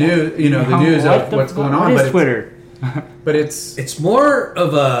the news. You know, the news of what's going on. What is Twitter? But it's more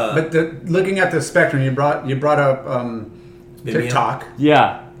of a. But looking at the spectrum, you brought up TikTok.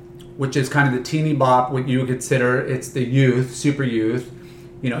 Yeah, which is kind of the teeny bop. What you would consider it's the youth, super youth.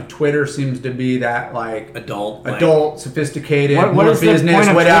 You know, Twitter seems to be that like adult, sophisticated, more business,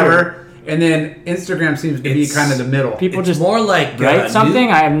 whatever. And then Instagram seems to be kind of the middle. People just more like write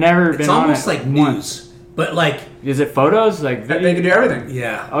something. I have never been on it. It's almost like news, but like is it photos? Like video? They can do everything.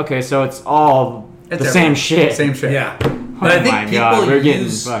 Yeah. Okay, so it's all same shit. Same shit. Yeah. But I think people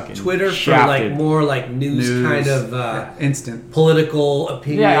use Twitter for shafted. like more like news kind of instant political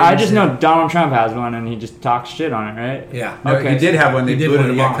opinions. Yeah, I just know Donald Trump has one, and he just talks shit on it, right? Yeah. No, he did have one. They booted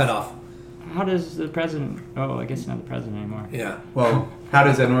him off. Cut off. How does the president? Oh, I guess he's not the president anymore. Yeah. Well, how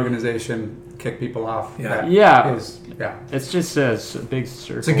does an organization kick people off? Yeah. Yeah. It's just a big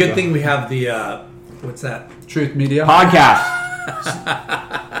circle. It's a good thing we have the what's that? Truth Media podcast.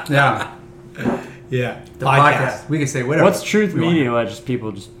 Yeah. Yeah. The podcast. We can say whatever. What's Truth Media? Like just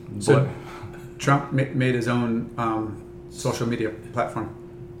people just. So Trump made his own social media platform.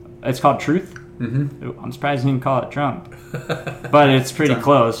 It's called Truth. Mm-hmm. I'm surprised he didn't call it Trump, but it's pretty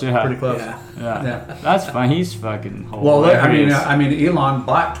close. Yeah, pretty close. Yeah. That's fine. He's fucking hilarious. Well, I mean, Elon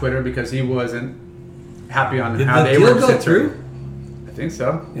bought Twitter because he wasn't happy on how they were go through. I think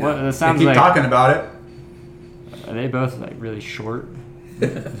so. Yeah. Well, it they sounds keep like talking about it. Are they both like really short? I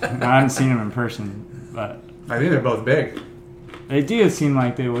haven't seen them in person, but I think they're both big. They do seem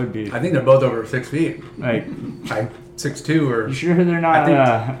like they would be. I think they're both over 6 feet. Like 6'2" or. You sure they're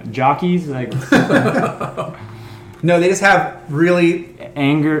not jockeys? Like no, they just have really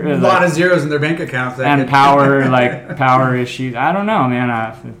anger, a lot of zeros in their bank accounts and power, like power issues. I don't know, man.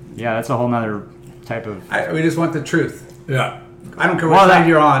 Yeah, that's a whole nother type of. We just want the truth. Yeah. I don't care what side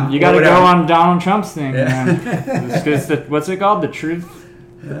you're on. You got to go on Donald Trump's thing, man. What's it called? The truth.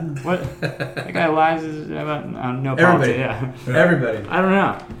 Yeah. What? That guy lies about no everybody. Politics. Yeah. Everybody. I don't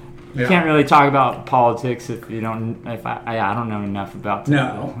know. You can't really talk about politics if you don't. I don't know enough about.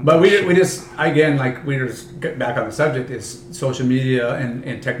 No, but we just again, like we just get back on the subject, is social media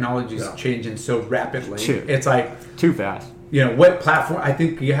and technology is changing so rapidly. It's like too fast. You know what platform? I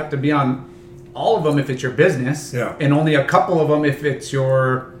think you have to be on all of them if it's your business, and only a couple of them if it's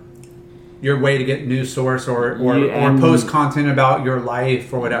your way to get news source or post content about your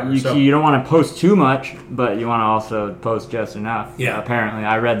life or whatever. You don't want to post too much, but you want to also post just enough. Yeah. Apparently,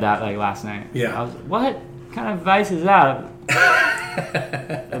 I read that like last night. Yeah. I was what kind of advice is that?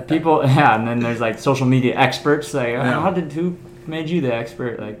 People, and then there's like social media experts. Like, who made you the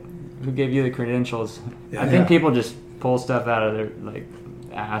expert? Like, who gave you the credentials? I think people just pull stuff out of their like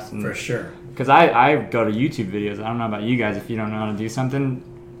ass. And, for sure. Because I go to YouTube videos. I don't know about you guys. If you don't know how to do something.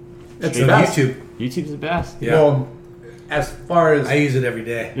 It's the best. YouTube's the best. Yeah. Well, as far as I use it every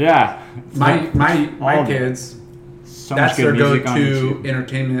day. Yeah. My kids, that's their go-to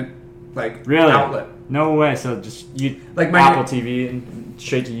entertainment outlet. No way. So just Apple TV and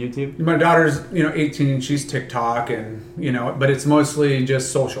straight to YouTube. My daughter's 18. She's TikTok and but it's mostly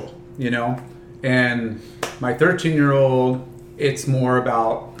just social. And my 13-year-old, it's more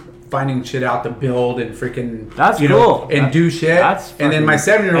about finding shit out to build and freaking cool and do shit. And then my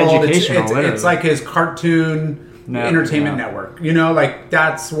 7-year-old, it's like his cartoon entertainment network.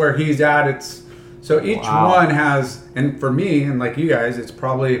 That's where he's at. So each one has, and for me and like you guys, it's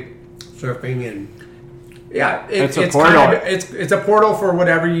probably surfing and it's a portal. It's a portal for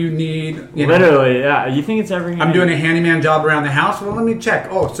whatever you need. Literally, yeah. You think it's everything? I'm doing a handyman job around the house. Well, let me check.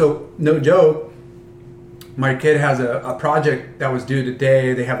 Oh, so no joke. My kid has a project that was due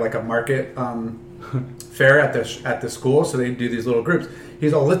today. They have like a market fair at the school, so they do these little groups.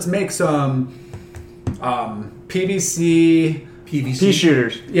 He's like, let's make some PVC pea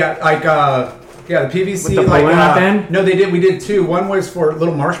shooters. Yeah, like the PVC. With the balloon at the end? No, they did. We did two. One was for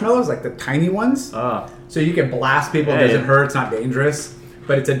little marshmallows, like the tiny ones. So you can blast people. It doesn't hurt. It's not dangerous.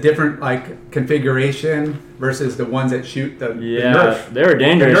 But it's a different configuration versus the ones that shoot the Nerf. They were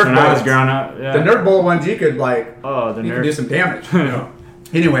dangerous when I was growing up. Yeah. The Nerf ball ones, you could could do some damage.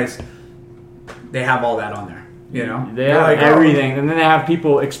 Anyways, they have all that on there. They have everything, and then they have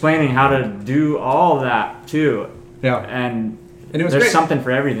people explaining how to do all of that too. Yeah, and there's great. Something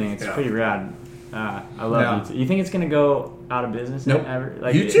for everything. It's pretty rad. I love YouTube. You think it's gonna go out of business ever?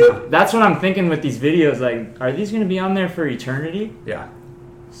 Like YouTube? That's what I'm thinking with these videos. Like, are these gonna be on there for eternity? Yeah.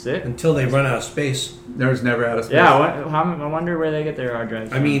 Sick. Until they run out of space. There's never out of space. Yeah, I wonder where they get their hard drives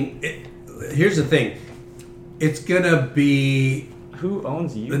from. I mean, here's the thing. It's going to be... Who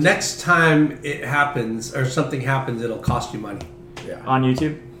owns YouTube? The next time it happens, or something happens, it'll cost you money. Yeah. On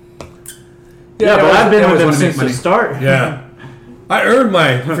YouTube? Yeah, but I've been with them since the start. Yeah. I earned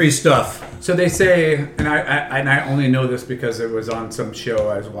my free stuff. So they say, and I only know this because it was on some show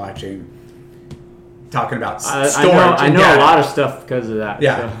I was watching, talking about storage. I know a lot of stuff because of that.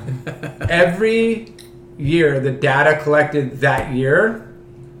 Yeah. So. Every year, the data collected that year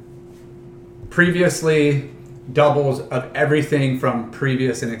previously doubles of everything from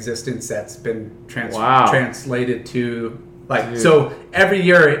previous in existence that's been translated to so every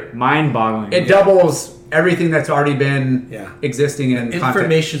year mind-boggling. It doubles everything that's already been existing in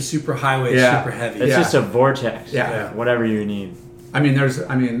information superhighway, super heavy. It's just a vortex. Yeah. Whatever you need. I mean,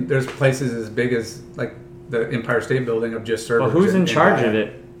 there's places as big as like the Empire State Building of just servers. But who's in charge of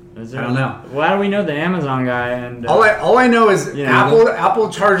it? I don't know. Well, how do we know the Amazon guy? And all I know is Apple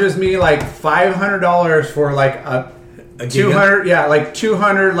charges me like $500 for like a 200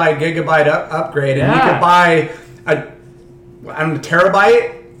 200 gigabyte upgrade, and you could buy a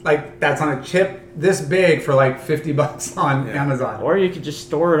terabyte that's on a chip this big for like $50 on Amazon. Or you could just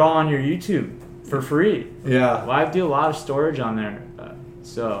store it all on your YouTube for free. Yeah. Well, I do a lot of storage on there,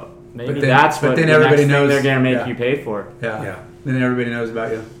 so maybe that's what everybody knows they're gonna make you pay for. Yeah. Then everybody knows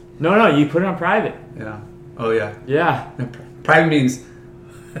about you. No, you put it on private. Yeah. Oh yeah. Yeah. Private means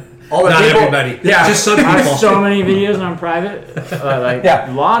all the Not people, everybody. Yeah, Just some I have people. so many videos on private.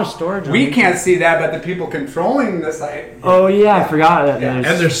 A lot of storage. on we YouTube. can't see that, but the people controlling the site, Oh yeah, I forgot that. Yeah. And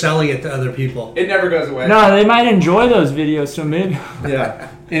they're selling it to other people. it never goes away. No, they might enjoy those videos, so maybe. Yeah.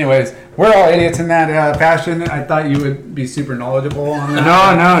 Anyways, we're all idiots in that fashion. I thought you would be super knowledgeable on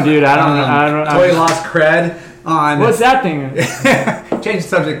that. No, dude, I don't. Totally lost cred on. What's that thing? Change the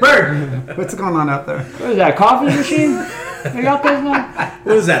subject. Bird, what's going on out there? What is that? Coffee machine? They got those now?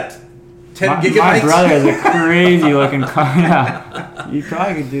 What is that? 10 My gigabytes? brother has a crazy looking car. Yeah. You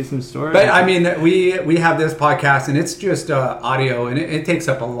probably could do some storage. But I mean, we have this podcast, and it's just audio, and it takes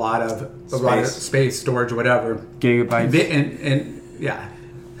up a lot of space, storage, whatever. Gigabytes. And yeah.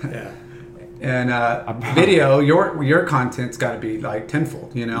 Yeah. And video, your content's got to be like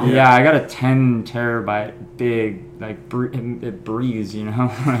tenfold, you know. Yeah, I got a 10 terabyte big, like it breathes, you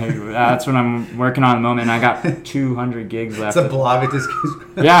know. Like, that's what I'm working on at the moment. And I got 200 gigs left. It's a blob. It just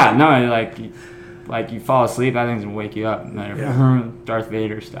Yeah, no, like you fall asleep, that thing's gonna wake you up, Darth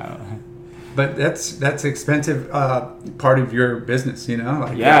Vader style. But that's expensive part of your business, you know.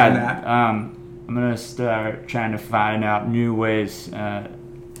 Like Yeah, getting that. I'm gonna start trying to find out new ways.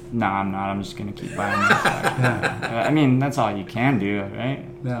 No, I'm not. I'm just gonna keep buying this stuff. I mean, that's all you can do, right?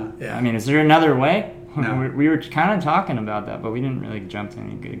 Yeah. I mean, is there another way? No. We were kind of talking about that, but we didn't really jump to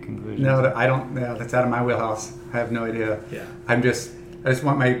any good conclusions. No, I don't. Yeah, that's out of my wheelhouse. I have no idea. Yeah. I just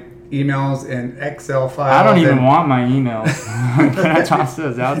want my emails in Excel files. I don't even and- want my emails. Can I toss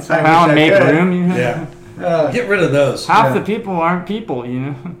those out I somehow and wish I make could. room? You know? Yeah. Get rid of those. Half the people aren't people, you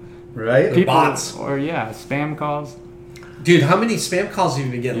know. Right. People, bots. or spam calls. Dude, how many spam calls have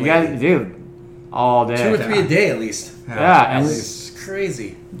you been getting You lately? guys, dude, all day. 2 or 3 a day at least. Yeah, and It's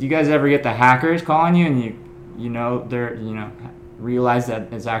crazy. do you guys ever get the hackers calling you and you know they're realize that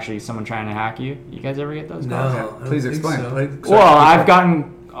it's actually someone trying to hack you? You guys ever get those calls? No. I don't Please think explain. so. Like, Well,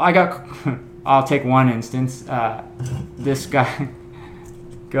 I'll take one instance. This guy,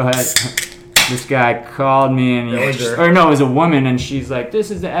 go ahead. This guy called me and it was a woman and she's like,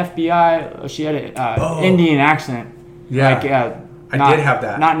 "This is the FBI." She had an Indian accent. Yeah. Like, I did have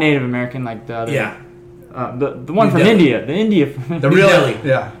that. Not Native American like the other. Yeah. The one New from Delhi. India. The India. the New real. Delhi.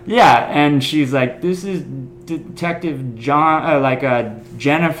 Yeah. Yeah, and she's like, "This is Detective John,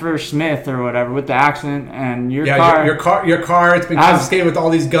 Jennifer Smith or whatever with the accent, and your car." Your car. It's been confiscated with all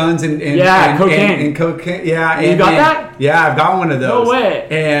these guns and cocaine. and cocaine. Yeah. You got that? Yeah, I've got one of those. No way.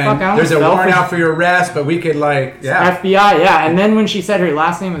 And Fuck, I there's a almost fell warrant for- out for your arrest, but we could FBI, yeah. And then when she said her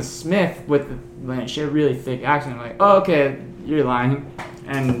last name was Smith she had a really thick accent, I'm like, "Oh, okay, you're lying,"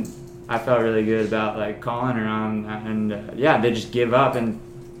 and I felt really good about calling her on, and they just give up and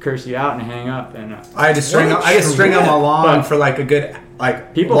curse you out and hang up, and I had to string them along But for a good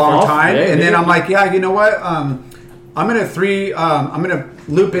people long fall for time, it, and then dude. I'm like, yeah, you know what? I'm gonna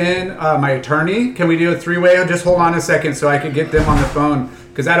loop in my attorney. Can we do a 3-way? Just hold on a second so I can get them on the phone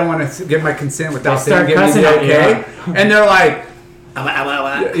because I don't want to give my consent without They start them giving me cussing the at you, okay. And they're like,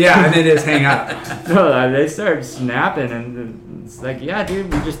 Yeah. yeah, and they just hang up. No, they start snapping, and it's like, "Yeah,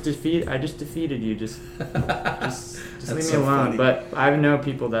 dude, I just defeated you. Just leave me so alone." funny. But I know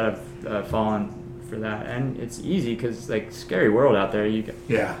people that have fallen for that, and it's easy because scary world out there.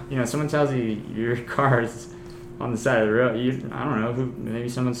 Yeah. Someone tells you your car is on the side of the road. I don't know maybe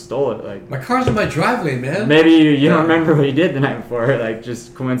someone stole it. My car's in my driveway, man. Maybe you don't remember what you did the night before,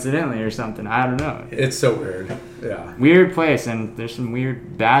 just coincidentally or something. I don't know. It's so weird. Yeah. Weird place, and there's some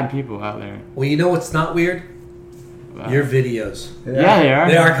weird bad people out there. Well, you know what's not weird? Your videos. Yeah, they are.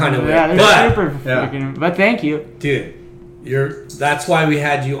 They are kind of Yeah, weird. they're But- super freaking. But thank you. Dude, that's why we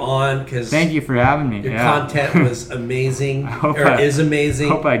had you on, because Thank you for having me. your Yeah. content was amazing, I is amazing.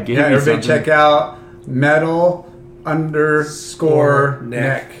 Hope I gave Yeah, you everybody something. check out metal_neck.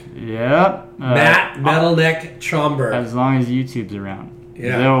 Yep. Matt Metalneck Tromberg. As long as YouTube's around.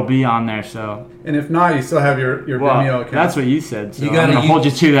 Yeah. They'll be on there, so. And if not, you still have your Well, Vimeo account. that's what you said, so You got I'm a going to hold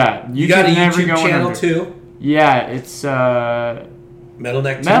you to that. You got a never YouTube going channel under. too? Yeah, it's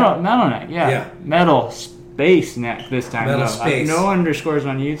Metalneck too? Metal Neck, yeah. Yeah. Metal Space Neck this time. Metal though. Space. No underscores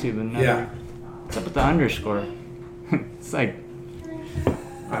on YouTube. And Yeah. What's up with the underscore? It's like,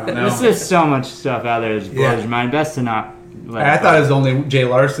 I don't know. there's just so much stuff out there that blows Yeah. your mind. Best to not let I it thought go. it was only Jay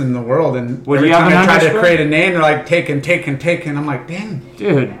Larson in the world, and Would every you have time an I try to underscore? create a name, they're like taken. I'm like, dang,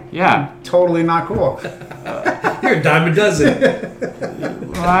 Dude, yeah. totally not cool. You're a dime a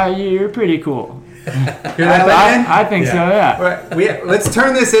dozen. Well, you're pretty cool. Hear that, Landon? I think so, yeah. Right, let's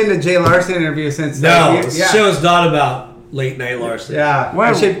turn this into Jay Larson interview since No, yeah, the show's not about late night Larson. yeah.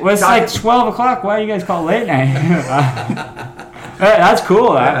 Well, I should it's talk- like 12 o'clock. Why do you guys call it late night? That's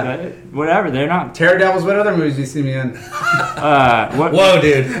cool. whatever. They're not. Terror Devils. What other movies do you see me in? Whoa,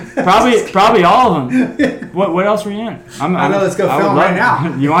 dude. Probably all of them. What else were you in? I know. Let's go film right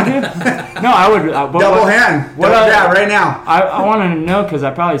now. You want to? No, I would. Double hand. Right now. I wanted to know because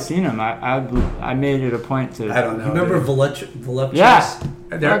I've probably seen them. I made it a point to. I don't know. You remember Voluptuous? Yeah.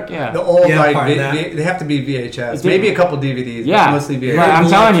 The old they have to be VHS. Maybe a couple DVDs. Yeah, but mostly VHS. I'm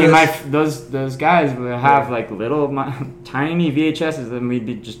telling you, those guys would have like little tiny VHSs, and we'd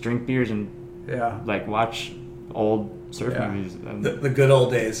be just drink beers and like watch old surf movies. The good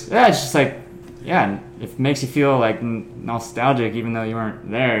old days. Yeah, it's just like it makes you feel like nostalgic, even though you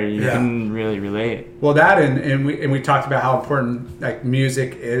weren't there. You can really relate. Well, that and we talked about how important like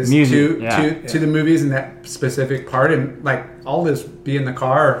music is to the movies and that specific part, and like I'll just be in the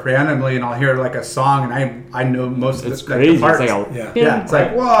car randomly and I'll hear like a song and I know most of the parts. It's like it's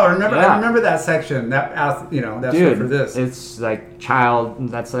like whoa, I remember that section. That's dude, for this. It's like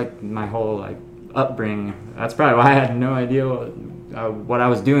that's like my whole like upbringing. That's probably why I had no idea what I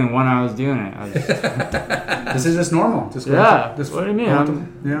was doing when I was doing it. This is just normal. Just what do you mean?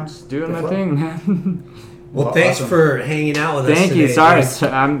 I'm just doing my thing, man. Well, thanks for hanging out with us today. Thank you. Sorry.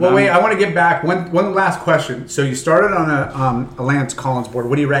 Wait. I want to get back. One last question. So you started on a Lance Collins board.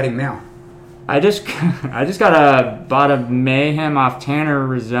 What are you writing now? I just bought a Mayhem off Tanner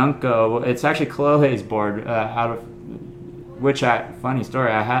Rizunko. It's actually Chloe's board. Funny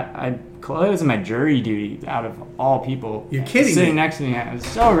story. Chloe was in my jury duty out of all people. You're kidding sitting me. next to me. It was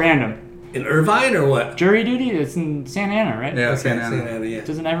so random. In Irvine or what? Jury duty? It's in Santa Ana, right? Yeah, Okay, Santa Ana. Yeah.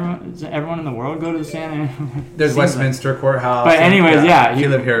 Does everyone in the world go to the Santa Ana? There's Westminster Courthouse. But anyways, he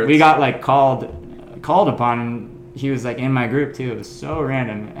lived here. We got like called upon, and he was like in my group too. It was so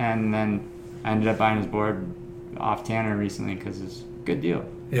random, and then I ended up buying his board off Tanner recently because it's a good deal.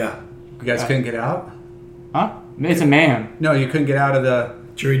 Yeah. You guys couldn't get out? Huh? It's a Mayhem. No, you couldn't get out of the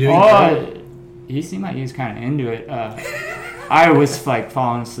jury duty. Oh, he seemed like he was kind of into it. I was like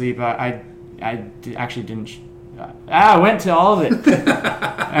falling asleep. I actually didn't. I went to all of it,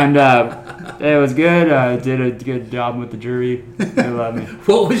 and it was good. I did a good job with the jury. They loved me.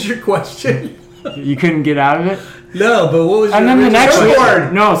 What was your question? You couldn't get out of it? No, but what was and your then the next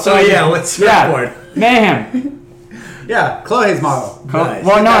board? No, so what's surfboard? Mayhem. Yeah, Chloe's model. Nice.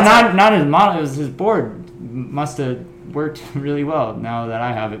 Well, no, not his model. It was his board. Must have worked really well now that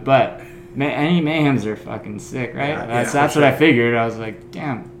I have it. But any Mayhems are fucking sick, right? That's what I figured. I was like,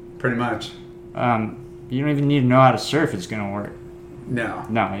 damn. Pretty much. You don't even need to know how to surf. It's gonna work. No,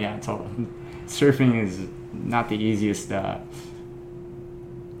 yeah, totally. Surfing is not the easiest.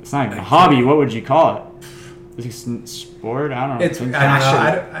 It's not even a hobby. What would you call it? It's a sport? I don't know. It's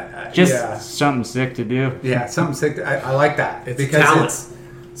just something sick to do. Yeah, something sick. I like that because talent.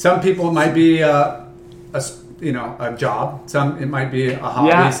 Some people it might be a job. Some it might be a hobby.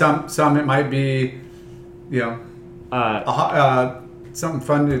 Yeah. Some it might be, something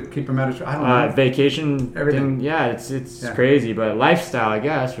fun to keep them out of. I don't know. Vacation, everything. Thing, yeah, it's crazy, but lifestyle, I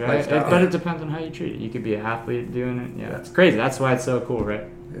guess, right? But it depends on how you treat it. You could be an athlete doing it. Yeah, it's crazy. That's why it's so cool, right?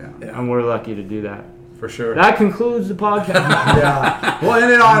 Yeah. And we're lucky to do that. For sure. That concludes the podcast. Yeah. We'll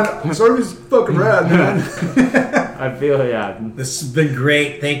end it on service fucking rad, man. I feel, This has been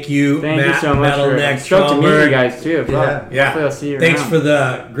great. Thank you, Thank Matt, you so much. Metalneck, Stoked to meet you Tromberg. guys too. Yeah. Hopefully I'll see you Thanks around. for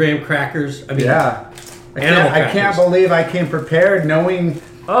the graham crackers. I mean, I can't believe I came prepared knowing.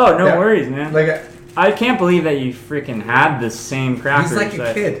 Oh, no worries, man. Like I can't believe that you freaking had the same crackers. he's like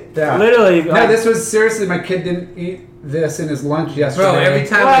a kid. Yeah. Literally. No, this was seriously. My kid didn't eat this in his lunch yesterday. Bro, every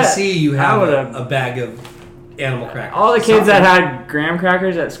time I see you have would've- a bag of animal crackers. All the kids that had graham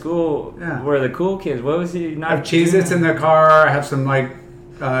crackers at school Yeah. were the cool kids. What was he? I have Cheez-Its in the car. I have some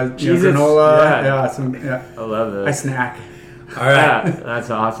Cheez-Its, granola. yeah. I love it. I snack. All right. Yeah,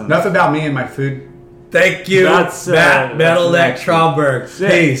 that's awesome. Enough about me and my food. Thank you, That's, Matt that's Metalneck, next. Tromberg. Sick.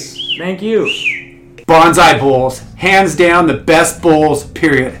 Peace. Thank you. Bonsai Bowls. Hands down the best bowls,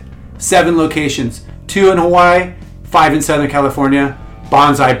 period. 7 locations. 2 in Hawaii, 5 in Southern California.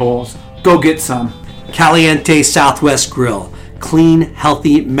 Bonsai Bowls. Go get some. Caliente Southwest Grill. Clean,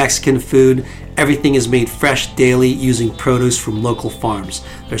 healthy Mexican food. Everything is made fresh daily using produce from local farms.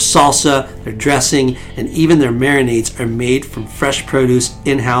 Their salsa, their dressing, and even their marinades are made from fresh produce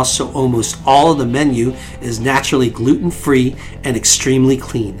in-house, so almost all of the menu is naturally gluten-free and extremely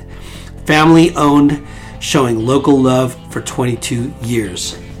clean. Family owned, showing local love for 22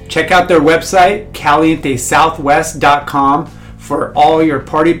 years. Check out their website, calientesouthwest.com, for all your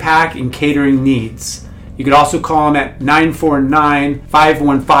party pack and catering needs. You could also call them at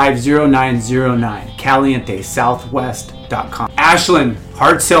 949-515-0909, calientesouthwest.com. Ashland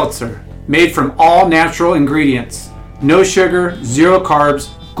Hard Seltzer, made from all natural ingredients. No sugar, 0 carbs,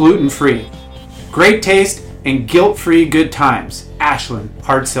 gluten-free. Great taste and guilt-free good times. Ashland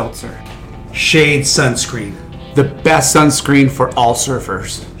Hard Seltzer. Shade Sunscreen. The best sunscreen for all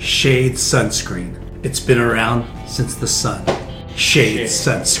surfers. Shade Sunscreen. It's been around since the sun. Shade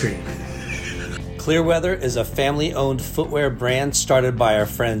Sunscreen. Clearweather is a family-owned footwear brand started by our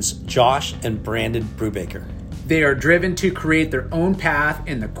friends Josh and Brandon Brubaker. They are driven to create their own path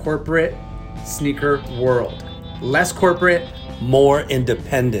in the corporate sneaker world. Less corporate, More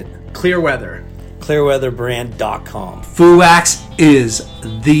independent. Clearweather. Clearweatherbrand.com. Foo-Wax is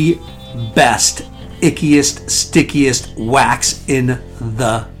the best, ickiest, stickiest wax in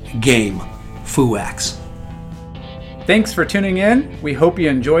the game. Foo-Wax. Thanks for tuning in. We hope you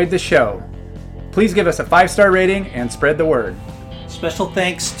enjoyed the show. Please give us a 5-star rating and spread the word. Special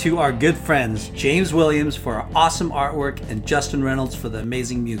thanks to our good friends James Williams for our awesome artwork and Justin Reynolds for the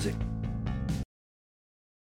amazing music.